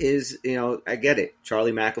 That is, I get it.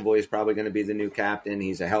 Charlie McAvoy is probably going to be the new captain.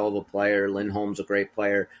 He's a hell of a player. Lindholm's a great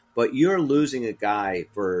player. But you're losing a guy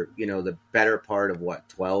for, the better part of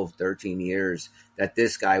 12, 13 years that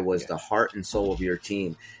this guy was the heart and soul of your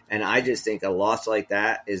team. And I just think a loss like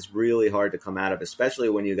that is really hard to come out of, especially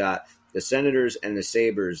when you got the Senators and the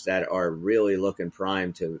Sabres that are really looking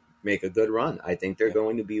primed to make a good run. I think they're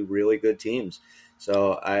going to be really good teams.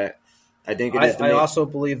 So I think it is. I also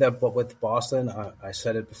believe that with Boston, I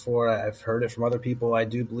said it before, I've heard it from other people. I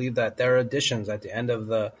do believe that their additions at the end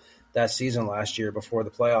of that season last year before the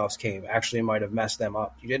playoffs came actually might have messed them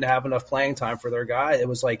up. You didn't have enough playing time for their guy. It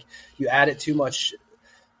was like you added too much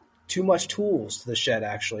tools to the shed,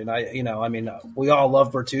 actually. And we all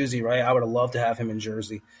love Bertuzzi, right? I would have loved to have him in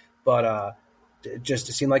Jersey, but it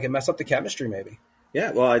seemed like it messed up the chemistry maybe.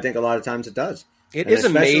 Yeah, well, I think a lot of times it does. It is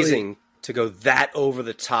amazing to go that over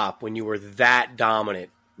the top when you were that dominant.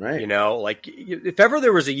 Right. Like if ever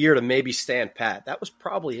there was a year to maybe stand pat, that was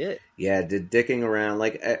probably it. Yeah, the dicking around.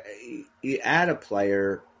 Like you add a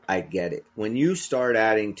player, I get it. When you start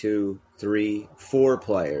adding 2, 3, 4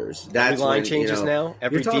 players, that's every line changes now.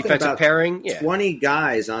 Every defensive pairing, 20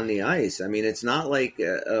 guys on the ice. I mean, it's not like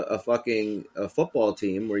a fucking football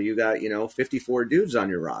team where you got 54 dudes on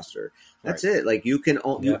your roster. That's it. Like you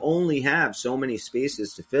only have so many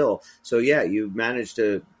spaces to fill. So you manage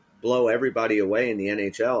to blow everybody away in the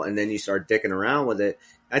NHL, and then you start dicking around with it.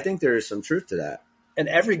 I think there is some truth to that. And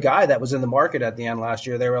every guy that was in the market at the end last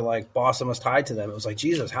year, they were like, Boston was tied to them. It was like,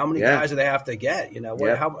 Jesus, how many guys do they have to get?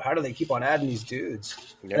 How do they keep on adding these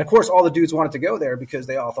dudes? Yeah. And of course, all the dudes wanted to go there because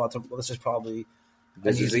they all thought, this is probably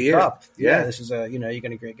this is the year. Cup. Yeah, this is you're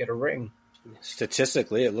going to get a ring.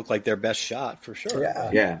 Statistically, it looked like their best shot for sure.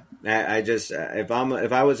 Yeah. I just if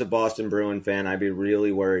I was a Boston Bruin fan, I'd be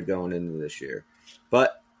really worried going into this year.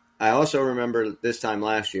 But I also remember this time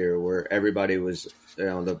last year where everybody was,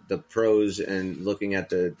 the pros and looking at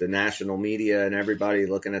the national media and everybody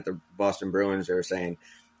looking at the Boston Bruins. They were saying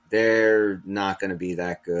they're not going to be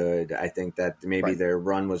that good. I think that maybe their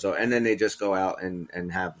run was, and then they just go out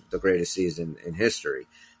and have the greatest season in history.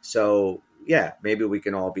 So yeah, maybe we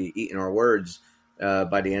can all be eating our words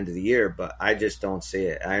by the end of the year, but I just don't see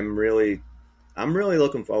it. I'm really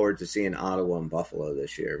looking forward to seeing Ottawa and Buffalo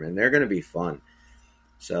this year, man. They're going to be fun.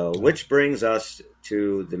 So, which brings us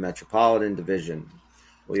to the Metropolitan Division.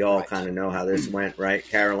 We all kind of know how this went, right?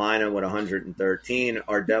 Carolina with 113,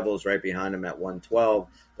 our Devils right behind them at 112,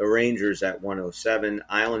 the Rangers at 107,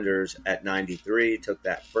 Islanders at 93, took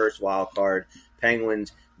that first wild card.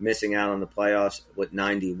 Penguins missing out on the playoffs with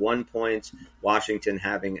 91 points. Washington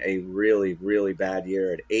having a really, really bad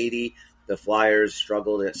year at 80. The Flyers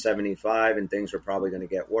struggled at 75, and things were probably going to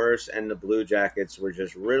get worse. And the Blue Jackets were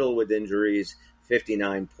just riddled with injuries,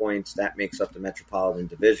 59 points. That makes up the Metropolitan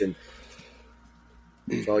Division.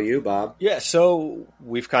 It's all you, Bob. Yeah, so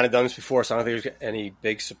we've kind of done this before, so I don't think there's any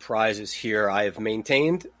big surprises here. I have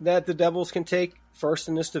maintained that the Devils can take first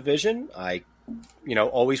in this division. I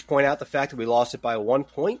always point out the fact that we lost it by 1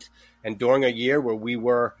 point, and during a year where we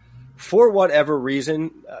were, for whatever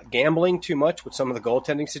reason, gambling too much with some of the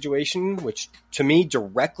goaltending situation, which to me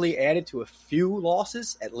directly added to a few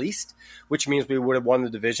losses at least, which means we would have won the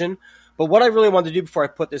division. But what I really wanted to do before I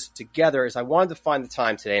put this together is I wanted to find the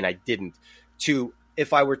time today, and I didn't,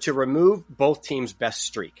 if I were to remove both teams' best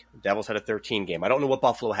streak. The Devils had a 13 game. I don't know what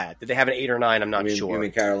Buffalo had. Did they have an 8 or 9? I'm not sure. You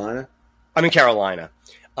mean Carolina? I'm in Carolina.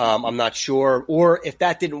 I'm not sure. Or if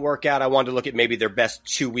that didn't work out, I wanted to look at maybe their best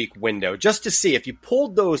 2-week window just to see if you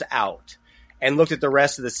pulled those out and looked at the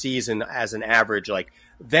rest of the season as an average, like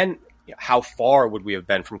then how far would we have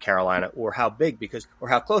been from Carolina, or how big or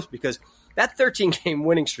how close? Because that 13-game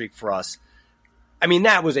winning streak for us, I mean,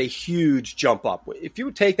 that was a huge jump up. If you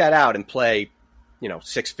would take that out and play,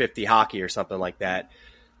 650 hockey or something like that,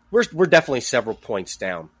 we're definitely several points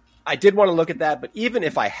down. I did want to look at that, but even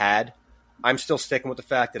if I had, I'm still sticking with the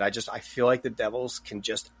fact that I feel like the Devils can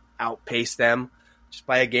just outpace them just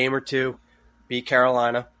by a game or two, beat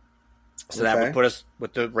Carolina. So that would put us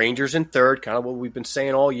with the Rangers in third, kind of what we've been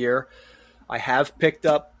saying all year. I have picked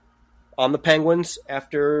up on the Penguins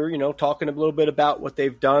after, talking a little bit about what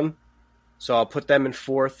they've done. So I'll put them in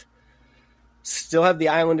fourth. Still have the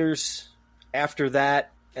Islanders after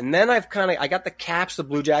that. And then I got the Caps, the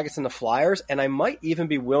Blue Jackets, and the Flyers, and I might even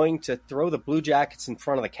be willing to throw the Blue Jackets in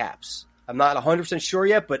front of the Caps. I'm not 100% sure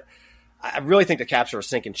yet, but I really think the Caps are a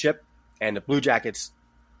sinking ship, and the Blue Jackets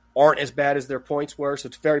aren't as bad as their points were, so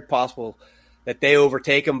it's very possible that they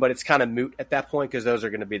overtake them, but it's kind of moot at that point because those are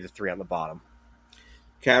going to be the three on the bottom.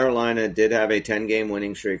 Carolina did have a 10-game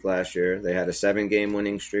winning streak last year. They had a 7-game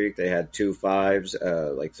winning streak. They had 2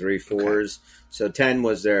 5s, like 3 4s. Okay. So 10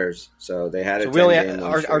 was theirs. So they had a 10-game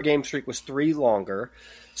winning streak. Our game streak was 3 longer.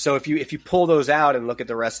 So if you pull those out and look at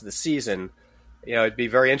the rest of the season, it'd be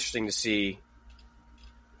very interesting to see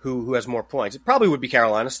who has more points. It probably would be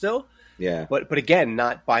Carolina still. Yeah. But again,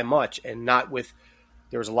 not by much, and not with –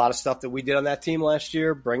 there was a lot of stuff that we did on that team last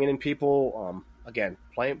year, bringing in people again,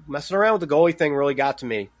 messing around with the goalie thing really got to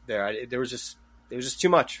me there. It was just too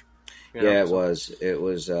much. It was. It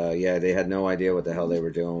was. They had no idea what the hell they were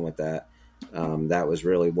doing with that. That was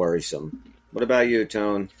really worrisome. What about you,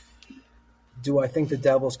 Tone? Do I think the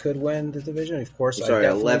Devils could win the division? Of course. Sorry,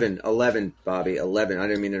 11, Bobby, 11. I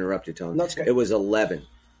didn't mean to interrupt you, Tone. No, it's okay. It was 11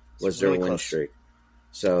 was their win streak.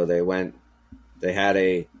 So they had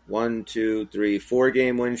a 1, 2, 3,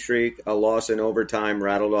 4-game win streak, a loss in overtime,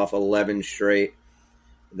 rattled off 11 straight.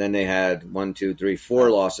 Then they had 1, 2, 3,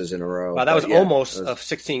 4 losses in a row. Wow, that was almost a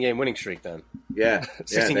 16-game winning streak then. Yeah,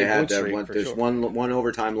 they had there's sure. one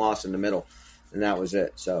overtime loss in the middle, and that was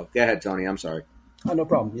it. So go ahead, Tony. I'm sorry. Oh, no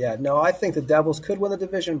problem. Yeah, no, I think the Devils could win the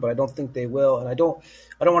division, but I don't think they will. And I don't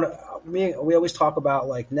want to. We always talk about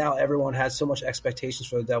like now everyone has so much expectations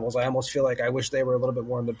for the Devils. I almost feel like I wish they were a little bit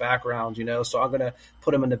more in the background, So I'm going to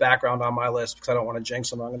put them in the background on my list because I don't want to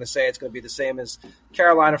jinx them. I'm going to say it's going to be the same as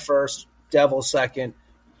Carolina first, Devils second,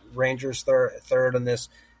 Rangers third in this.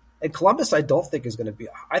 And Columbus, I don't think is going to be.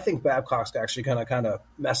 I think Babcock's actually going to kind of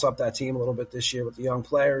mess up that team a little bit this year with the young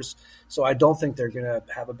players. So I don't think they're going to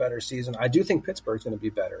have a better season. I do think Pittsburgh's going to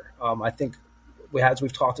be better. I think as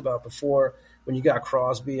we've talked about before, when you got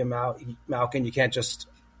Crosby and Malkin, you can't just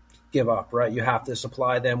give up, right? You have to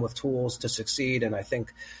supply them with tools to succeed, and I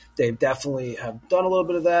think they definitely have done a little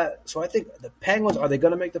bit of that. So I think the Penguins, are they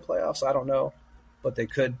going to make the playoffs? I don't know, but they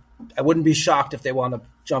could. I wouldn't be shocked if they wound up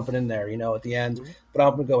jumping in there, at the end. Mm-hmm. But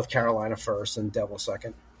I'm going to go with Carolina first and Devils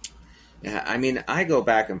second. Yeah, I mean, I go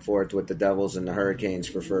back and forth with the Devils and the Hurricanes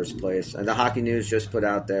for first place. And the Hockey News just put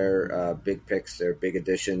out their big picks, their big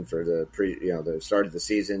edition for the the start of the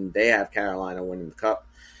season. They have Carolina winning the Cup.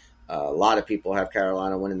 A lot of people have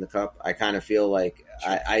Carolina winning the Cup. I kind of feel like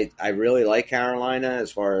I really like Carolina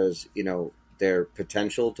as far as their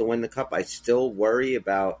potential to win the Cup. I still worry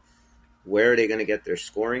about where are they going to get their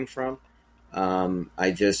scoring from.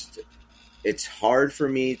 It's hard for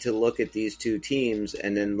me to look at these two teams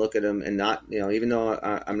and then look at them and not, even though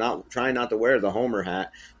I'm not trying not to wear the Homer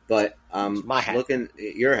hat, but I'm looking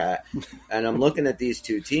at your hat and I'm looking at these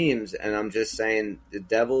two teams and I'm just saying the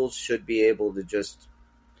Devils should be able to just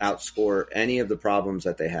outscore any of the problems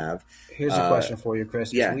that they have. Here's a question for you,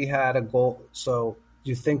 Chris. Yeah. If we had a goal, so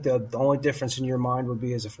you think the only difference in your mind would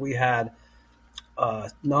be is if we had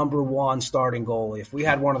number one starting goalie, if we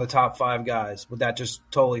had one of the top 5 guys, would that just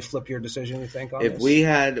totally flip your decision, you think, on If this? we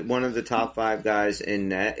had one of the top 5 guys in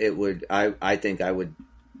net, it would. I think I would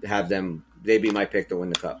have them. They'd be my pick to win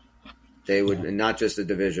the Cup. They would, not just the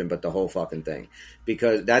division, but the whole fucking thing,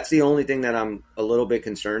 because that's the only thing that I'm a little bit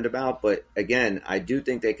concerned about. But again, I do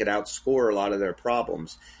think they could outscore a lot of their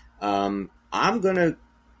problems. I'm gonna.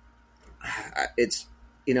 It's.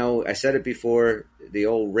 I said it before, the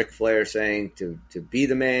old Ric Flair saying, to be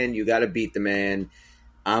the man, you got to beat the man.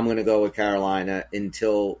 I'm going to go with Carolina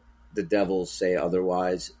until the Devils say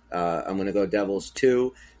otherwise. I'm going to go Devils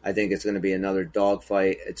 2. I think it's going to be another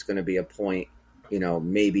dogfight. It's going to be a point,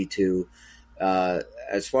 maybe 2.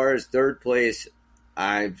 As far as third place,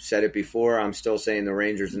 I've said it before. I'm still saying the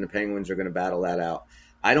Rangers and the Penguins are going to battle that out.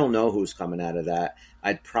 I don't know who's coming out of that.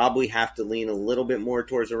 I'd probably have to lean a little bit more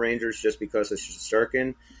towards the Rangers just because it's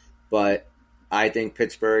Shesterkin, but I think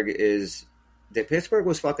Pittsburgh was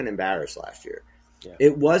fucking embarrassed last year. Yeah.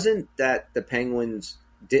 It wasn't that the Penguins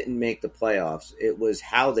didn't make the playoffs. It was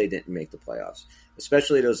how they didn't make the playoffs,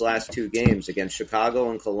 especially those last 2 games against Chicago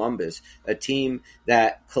and Columbus, a team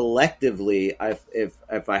that collectively,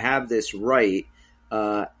 if I have this right,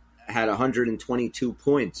 had 122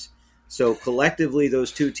 points. So collectively,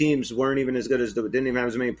 those 2 teams weren't even as good as didn't even have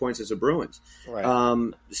as many points as the Bruins.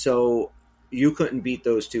 Right. So you couldn't beat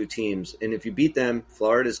those 2 teams, and if you beat them,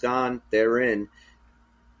 Florida's gone, they're in,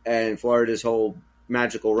 and Florida's whole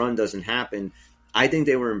magical run doesn't happen. I think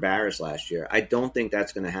they were embarrassed last year. I don't think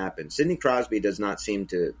that's going to happen. Sidney Crosby does not seem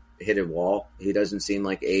to hit a wall. He doesn't seem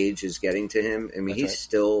like age is getting to him. I mean, he's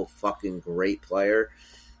still a fucking great player.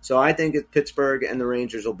 So I think Pittsburgh and the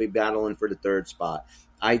Rangers will be battling for the 3rd spot.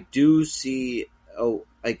 I do see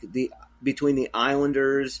between the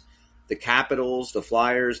Islanders, the Capitals, the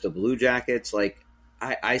Flyers, the Blue Jackets,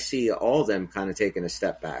 I see all of them kind of taking a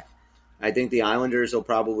step back. I think the Islanders will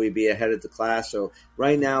probably be ahead of the class. So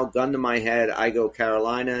right now, gun to my head, I go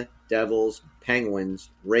Carolina, Devils,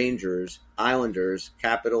 Penguins, Rangers, Islanders,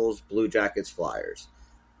 Capitals, Blue Jackets, Flyers.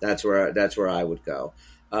 That's where I would go.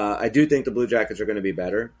 I do think the Blue Jackets are going to be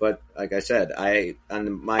better, but like I said,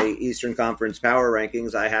 on my Eastern Conference power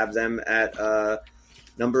rankings, I have them at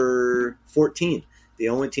number 14. The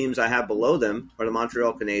only teams I have below them are the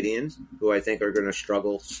Montreal Canadiens, who I think are going to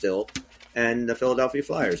struggle still, and the Philadelphia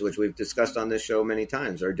Flyers, which we've discussed on this show many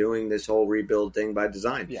times, are doing this whole rebuild thing by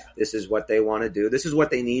design. Yeah. This is what they want to do. This is what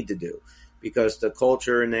they need to do, because the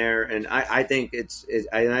culture in there, and I think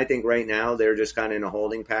I think right now they're just kind of in a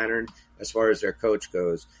holding pattern as far as their coach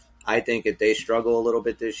goes. I think if they struggle a little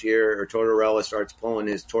bit this year, or Tortorella starts pulling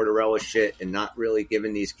his Tortorella shit and not really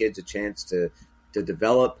giving these kids a chance to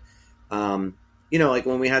develop, like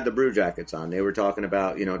when we had the Blue Jackets on, they were talking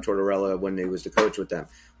about, Tortorella when he was the coach with them.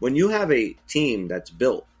 When you have a team that's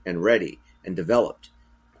built and ready and developed,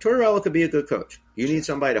 Tortorella could be a good coach. You need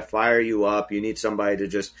somebody to fire you up. You need somebody to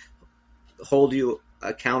just hold you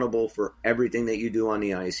accountable for everything that you do on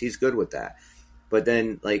the ice. He's good with that. But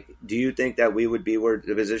then, do you think that we would be where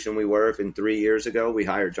the position we were if in 3 years ago we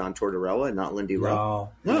hired John Tortorella and not Lindy Ruff?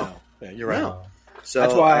 No. Yeah, you're right. No. So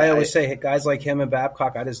that's why I always say guys like him and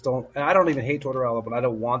Babcock, I just don't – and I don't even hate Tortorella, but I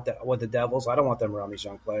don't want that with the Devils. I don't want them around these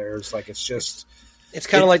young players. It's just – It's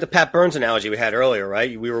kind of like the Pat Burns analogy we had earlier,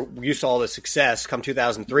 right? We used to all the success. Come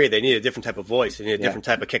 2003, they need a different type of voice. They need a different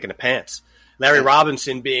type of kick in the pants. Larry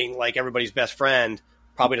Robinson being like everybody's best friend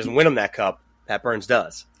probably doesn't win him that cup. Pat Burns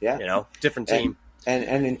does. Yeah. Different team.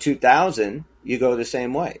 And in 2000, you go the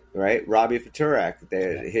same way, right? Robbie Faturak,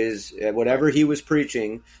 his whatever he was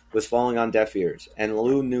preaching was falling on deaf ears. And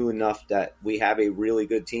Lou knew enough that we have a really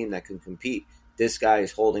good team that can compete. This guy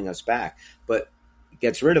is holding us back. But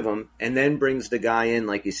gets rid of him and then brings the guy in,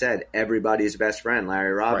 like you said, everybody's best friend,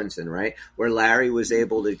 Larry Robinson, right? Where Larry was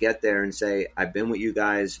able to get there and say, I've been with you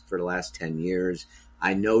guys for the last 10 years.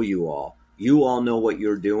 I know you all. You all know what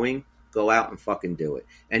you're doing. Go out and fucking do it.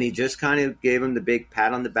 And he just kind of gave him the big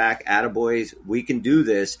pat on the back, attaboys, we can do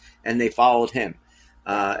this, and they followed him.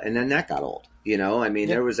 And then that got old. I mean,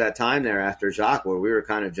 there was that time there after Jacques where we were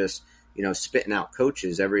kind of just, spitting out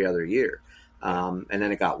coaches every other year. And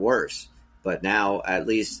then it got worse. But now, at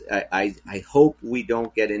least, I hope we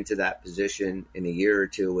don't get into that position in a year or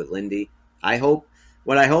two with Lindy.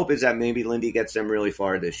 What I hope is that maybe Lindy gets them really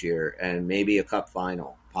far this year and maybe a cup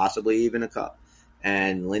final, possibly even a cup.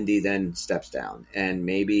 And Lindy then steps down. And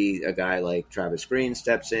maybe a guy like Travis Green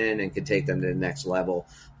steps in and can take them to the next level.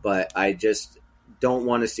 But I just don't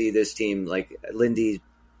want to see this team like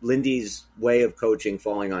Lindy's way of coaching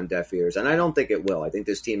falling on deaf ears. And I don't think it will. I think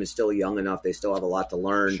this team is still young enough. They still have a lot to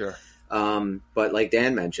learn. Sure. But like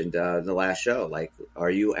Dan mentioned the last show, like, are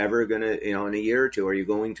you ever going to, in a year or two, are you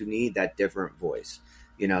going to need that different voice?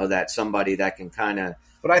 That somebody that can kind of.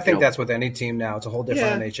 But I think that's with any team now. It's a whole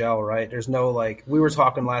different NHL, right? There's no we were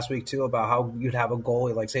talking last week too about how you'd have a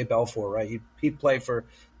goalie like say Belfour, right? He'd play for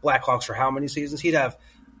Blackhawks for how many seasons? He'd have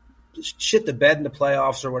shit the bed in the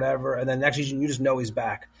playoffs or whatever, and then next season you just know he's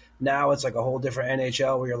back. Now it's like a whole different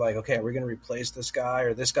NHL where you're like, okay, we're going to replace this guy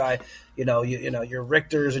or this guy. Your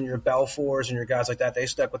Richters and your Belfours and your guys like that, they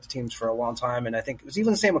stuck with the teams for a long time, and I think it was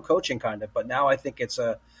even the same with coaching kind of. But now I think it's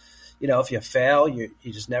if you fail, you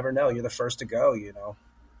just never know. You're the first to go,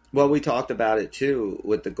 Well, we talked about it too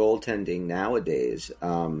with the goaltending nowadays.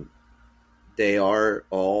 They are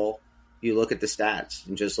all. You look at the stats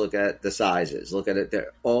and just look at the sizes. Look at it;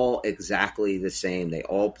 they're all exactly the same. They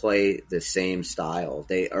all play the same style.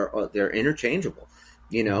 They're interchangeable.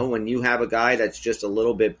 When you have a guy that's just a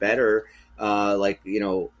little bit better,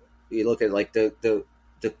 you look at like the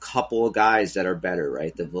couple of guys that are better,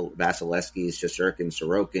 right? The Vasilevskis, Shesterkin,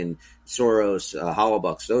 Sorokin, Soros,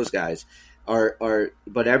 Hollabucks, those guys are,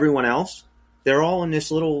 but everyone else, they're all in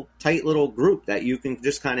this tight little group that you can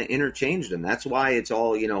just kind of interchange them. That's why it's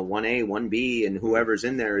all, 1A, 1B, and whoever's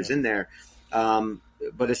in there is in there.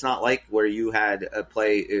 But it's not like where you had a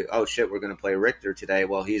play, oh shit, we're going to play Richter today.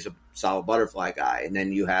 Well, he's a solid butterfly guy. And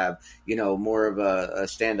then you have, more of a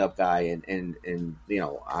stand-up guy and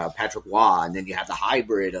Patrick Waugh. And then you have the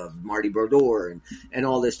hybrid of Marty Brodeur and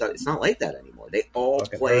all this stuff. It's not like that anymore. They all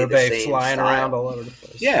play the same flying style. Around all over the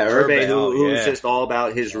place. Yeah, Herbe, who's just all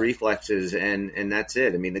about his reflexes, and that's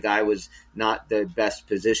it. I mean, the guy was not the best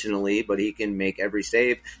positionally, but he can make every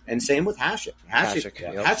save. And same with Hasek.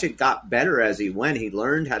 Hasek got better as he went. He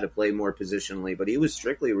learned how to play more positionally, but he was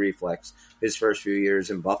strictly reflex his first few years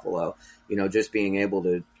in Buffalo. Just being able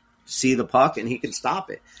to see the puck and he can stop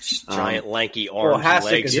it. Giant lanky arms, and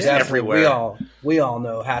legs is everywhere. We all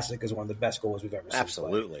know Hasek is one of the best goalies we've ever seen.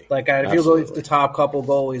 Absolutely. If you look at the top couple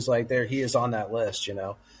goalies, he is on that list.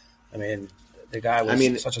 I mean, the guy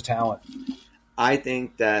was such a talent. I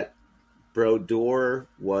think that Brodeur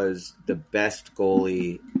was the best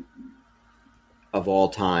goalie of all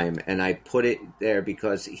time, and I put it there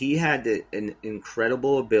because he had an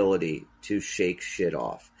incredible ability to shake shit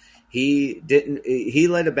off. He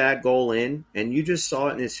let a bad goal in, and you just saw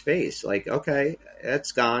it in his face. Like, okay,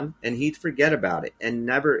 that's gone, and he'd forget about it. And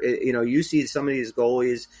never, you see some of these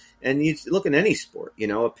goalies, and you look at any sport,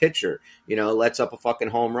 a pitcher, lets up a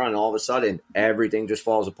fucking home run, and all of a sudden, everything just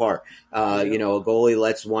falls apart. A goalie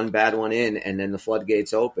lets one bad one in, and then the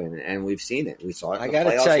floodgates open, and we've seen it. We saw it in the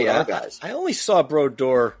playoffs with our guys. I only saw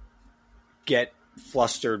Brodeur get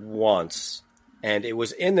flustered once. And it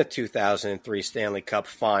was in the 2003 Stanley Cup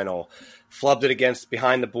final. Flubbed it against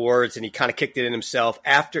behind the boards, and he kind of kicked it in himself.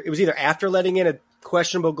 It was either after letting in a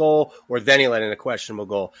questionable goal or then he let in a questionable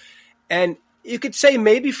goal. And you could say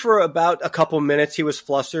maybe for about a couple minutes he was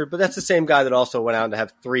flustered, but that's the same guy that also went out to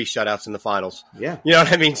have 3 shutouts in the finals. Yeah. You know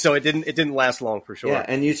what I mean? So it didn't last long for sure. Yeah,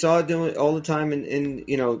 and you saw it doing all the time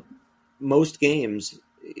in most games.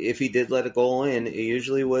 If he did let a goal in, it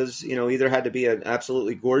usually was, either had to be an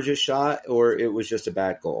absolutely gorgeous shot or it was just a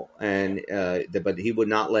bad goal. And but he would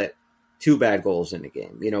not let 2 bad goals in the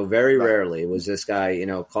game. Very rarely was this guy,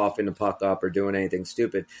 coughing the puck up or doing anything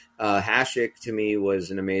stupid. Hasek, to me,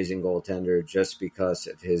 was an amazing goaltender just because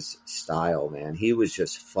of his style, man. He was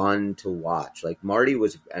just fun to watch. Like Marty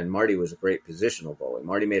was a great positional goalie.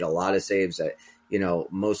 Marty made a lot of saves that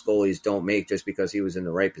most goalies don't make just because he was in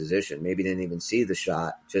the right position. Maybe didn't even see the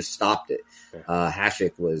shot, just stopped it.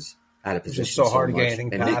 Hasek was out of position just so hard to much, get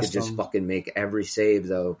anything and past they could just him. fucking make every save,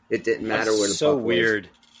 though. It didn't matter where the so puck weird.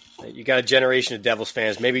 You got a generation of Devils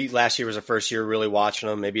fans. Maybe last year was the first year really watching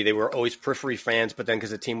them. Maybe they were always periphery fans, but then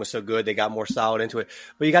because the team was so good, they got more solid into it.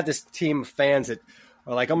 But you got this team of fans that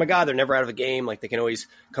are like, oh my God, they're never out of a game. Like they can always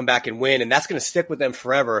come back and win. And that's going to stick with them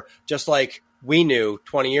forever. Just like we knew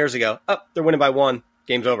 20 years ago, they're winning by 1.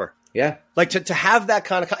 Game's over. Yeah. Like to have that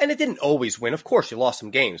kind of, and it didn't always win. Of course, you lost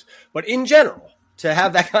some games, but in general, to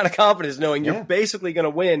have that kind of confidence, knowing you're basically going to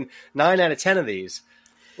win 9 out of 10 of these,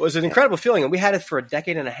 was an incredible feeling. And we had it for a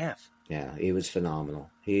decade and a half. Yeah, he was phenomenal.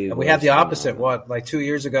 We had the opposite, like 2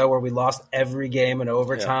 years ago, where we lost every game in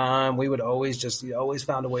overtime. Yeah. We would always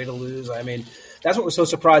found a way to lose. I mean, that's what was so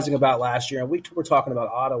surprising about last year. And we were talking about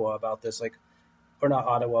Ottawa about this, or not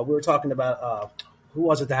Ottawa. We were talking about who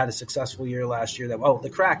was it that had a successful year last year? The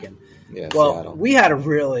Kraken. Yeah, well, Seattle. We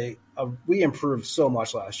had we improved so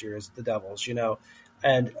much last year as the Devils,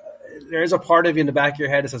 and there is a part of you in the back of your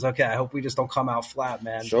head that says, okay, I hope we just don't come out flat,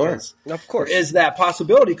 man. Sure. Of course. There is that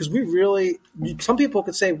possibility because some people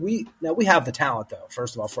could say we have the talent, though,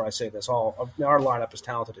 first of all, before I say this. Our lineup is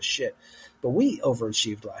talented as shit. But we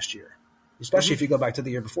overachieved last year, especially if you go back to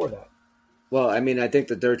the year before that. Well, I mean, I think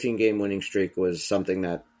the 13-game winning streak was something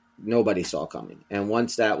that nobody saw coming. And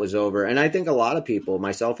once that was over, and I think a lot of people,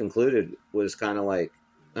 myself included, was kind of like,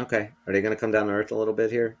 okay, are they going to come down to earth a little bit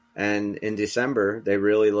here? And in December, they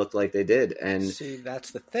really looked like they did. And see,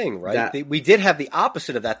 that's the thing, right? We did have the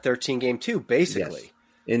opposite of that 13-game too, basically. Yes.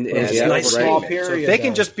 In a nice small period. So if they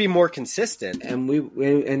can just be more consistent. And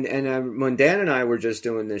when Dan and I were just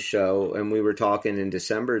doing this show, and we were talking in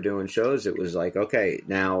December doing shows, it was like, okay,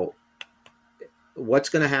 now what's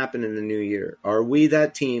going to happen in the new year? Are we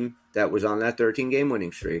that team that was on that 13-game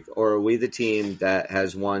winning streak, or are we the team that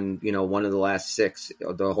has won, one of the last 6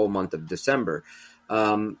 the whole month of December?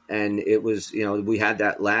 And it was, we had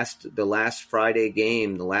the last Friday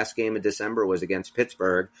game, the last game of December was against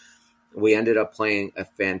Pittsburgh. We ended up playing a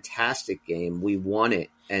fantastic game. We won it.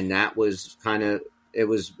 And that was it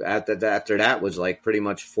was after that was like pretty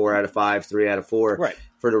much 4 out of 5, 3 out of 4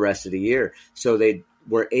 for the rest of the year. So they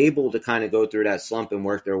were able to kind of go through that slump and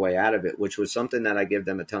work their way out of it, which was something that I give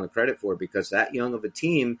them a ton of credit for, because that young of a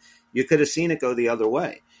team, you could have seen it go the other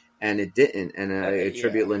way. And it didn't. And I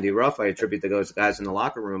attribute Lindy Ruff. I attribute those guys in the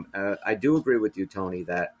locker room. I do agree with you, Tony,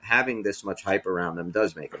 that having this much hype around them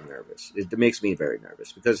does make them nervous. It makes me very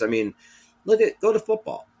nervous because, I mean, go to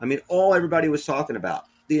football. I mean, all everybody was talking about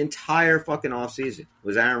the entire fucking offseason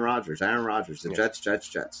was Aaron Rodgers, the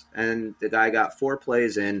Jets. And the guy got 4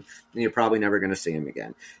 plays in, and you're probably never going to see him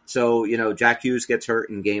again. So, Jack Hughes gets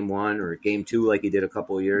hurt in game 1 or game 2 like he did a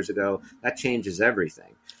couple of years ago. That changes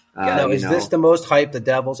everything. Is this the most hype the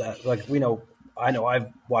Devils? I know I've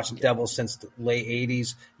watched the Devils since the late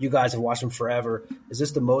 80s. You guys have watched them forever. Is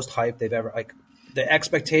this the most hype they've ever the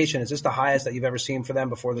expectation? Is this the highest that you've ever seen for them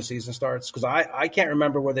before the season starts? Because I can't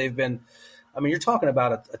remember where they've been. I mean, you're talking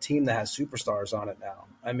about a team that has superstars on it now.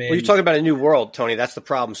 I mean, well, you're talking about a new world, Tony. That's the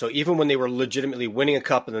problem. So even when they were legitimately winning a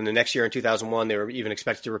cup, and then the next year in 2001, they were even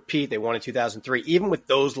expected to repeat. They won in 2003. Even with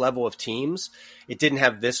those level of teams, it didn't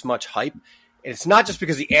have this much hype. And it's not just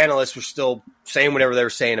because the analysts were still saying whatever they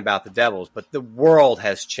were saying about the Devils, but the world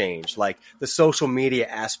has changed. Like the social media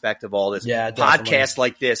aspect of all this, podcasts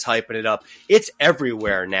like this, hyping it up. It's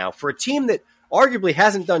everywhere now for a team that arguably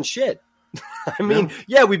hasn't done shit. I mean,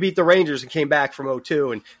 we beat the Rangers and came back from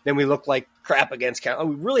 0-2, and then we looked like crap against Cal.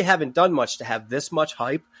 We really haven't done much to have this much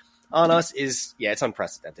hype on us. It's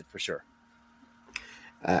unprecedented for sure.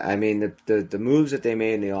 I mean, the moves that they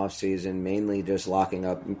made in the offseason, mainly just locking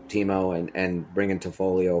up Timo and bringing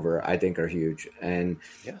Toffoli over, I think are huge. And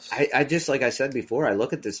I just, like I said before, I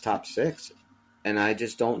look at this top 6, and I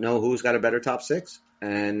just don't know who's got a better top 6.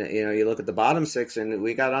 And, you look at the bottom 6, and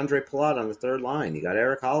we got Andre Palat on the third line. You got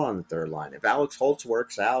Eric Hall on the third line. If Alex Holtz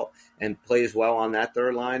works out and plays well on that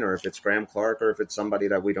third line, or if it's Graham Clark, or if it's somebody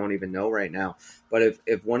that we don't even know right now. But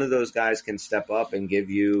if one of those guys can step up and give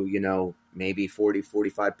you, maybe 40,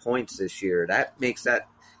 45 points this year, that makes that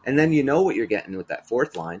 – and then you know what you're getting with that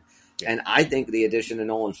fourth line. Yeah. And I think the addition of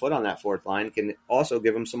Nolan Foote on that fourth line can also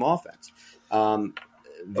give him some offense.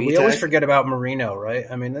 We always forget about Marino, right?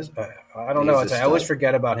 I mean, I don't know. I always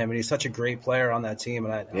forget about him, and he's such a great player on that team.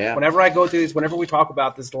 And whenever I go through these, whenever we talk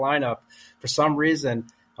about this lineup, for some reason,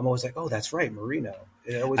 I'm always like, oh, that's right, Marino.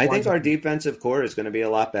 I think our defensive core is going to be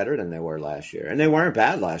a lot better than they were last year. And they weren't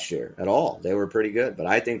bad last year at all. They were pretty good, but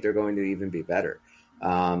I think they're going to even be better.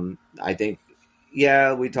 I think,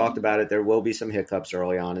 we talked about it. There will be some hiccups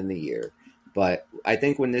early on in the year. But I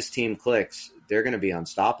think when this team clicks, they're going to be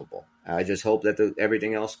unstoppable. I just hope that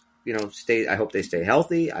everything else, stays. I hope they stay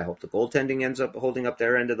healthy. I hope the goaltending ends up holding up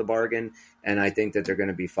their end of the bargain. And I think that they're going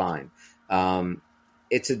to be fine.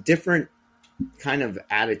 It's a different kind of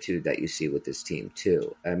attitude that you see with this team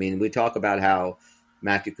too. I mean, we talk about how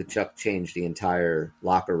Matthew Tkachuk changed the entire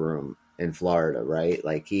locker room in Florida, right?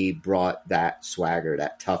 Like he brought that swagger,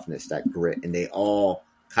 that toughness, that grit, and they all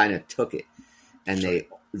kind of took it, and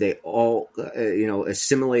they all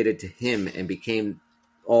assimilated to him and became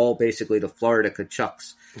all basically the Florida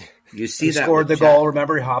Kachucks. You see he that scored the with Jack. goal.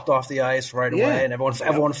 Remember, he hopped off the ice right away, and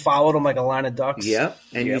everyone followed him like a line of ducks. Yep,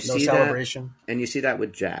 and you no see celebration. that, and you see that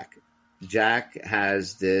with Jack. Jack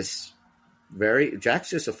has this Jack's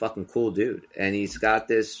just a fucking cool dude, and he's got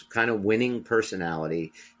this kind of winning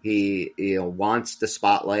personality. He wants the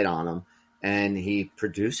spotlight on him, and he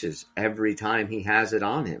produces every time he has it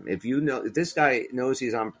on him. If this guy knows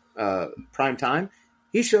he's on prime time,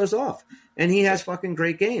 he shows off, and he has fucking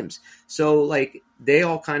great games. So like they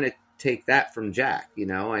all kind of take that from Jack.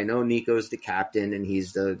 I know Nico's the captain, and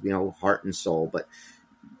he's the heart and soul, but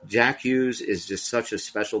Jack Hughes is just such a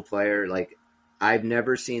special player. Like, I've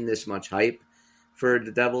never seen this much hype for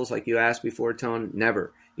the Devils, like you asked before, Tone.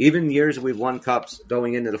 Never. Even years we've won cups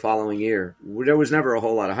going into the following year, there was never a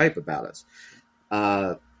whole lot of hype about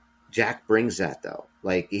us. Jack brings that, though.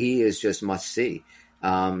 Like, he is just must-see.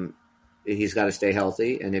 He's got to stay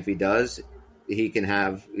healthy, and if he does, he can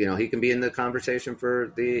have, he can be in the conversation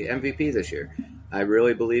for the MVP this year. I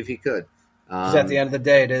really believe he could. Because at the end of the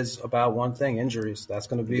day, it is about one thing: injuries. That's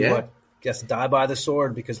going to be what gets die by the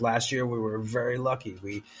sword. Because last year we were very lucky;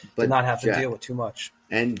 we did not have to deal with too much.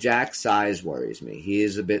 And Jack's size worries me. He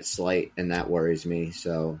is a bit slight, and that worries me.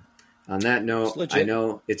 So, on that note, I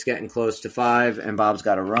know it's getting close to 5, and Bob's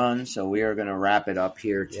got to run. So we are going to wrap it up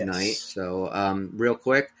here tonight. Yes. So, real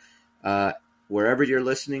quick, wherever you're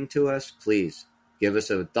listening to us, please give us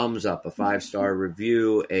a thumbs up, a 5-star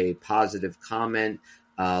review, a positive comment.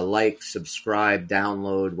 Like, subscribe,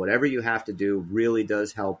 download, whatever you have to do really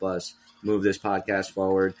does help us move this podcast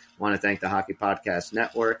forward. I want to thank the Hockey Podcast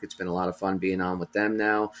Network. It's been a lot of fun being on with them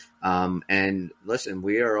now. And listen,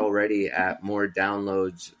 we are already at more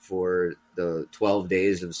downloads for the 12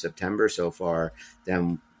 days of September so far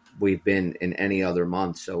than we've been in any other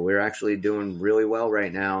month. So we're actually doing really well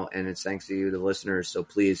right now, and it's thanks to you, the listeners. So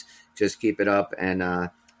please just keep it up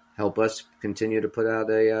and help us continue to put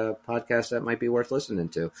out a podcast that might be worth listening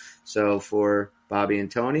to. So for Bobby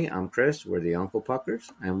and Tony, I'm Chris. We're the Uncle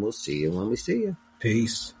Puckers, and we'll see you when we see you.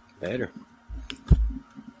 Peace. Later.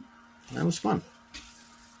 That was fun.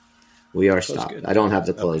 We are stopped. I don't have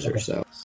the closer, so.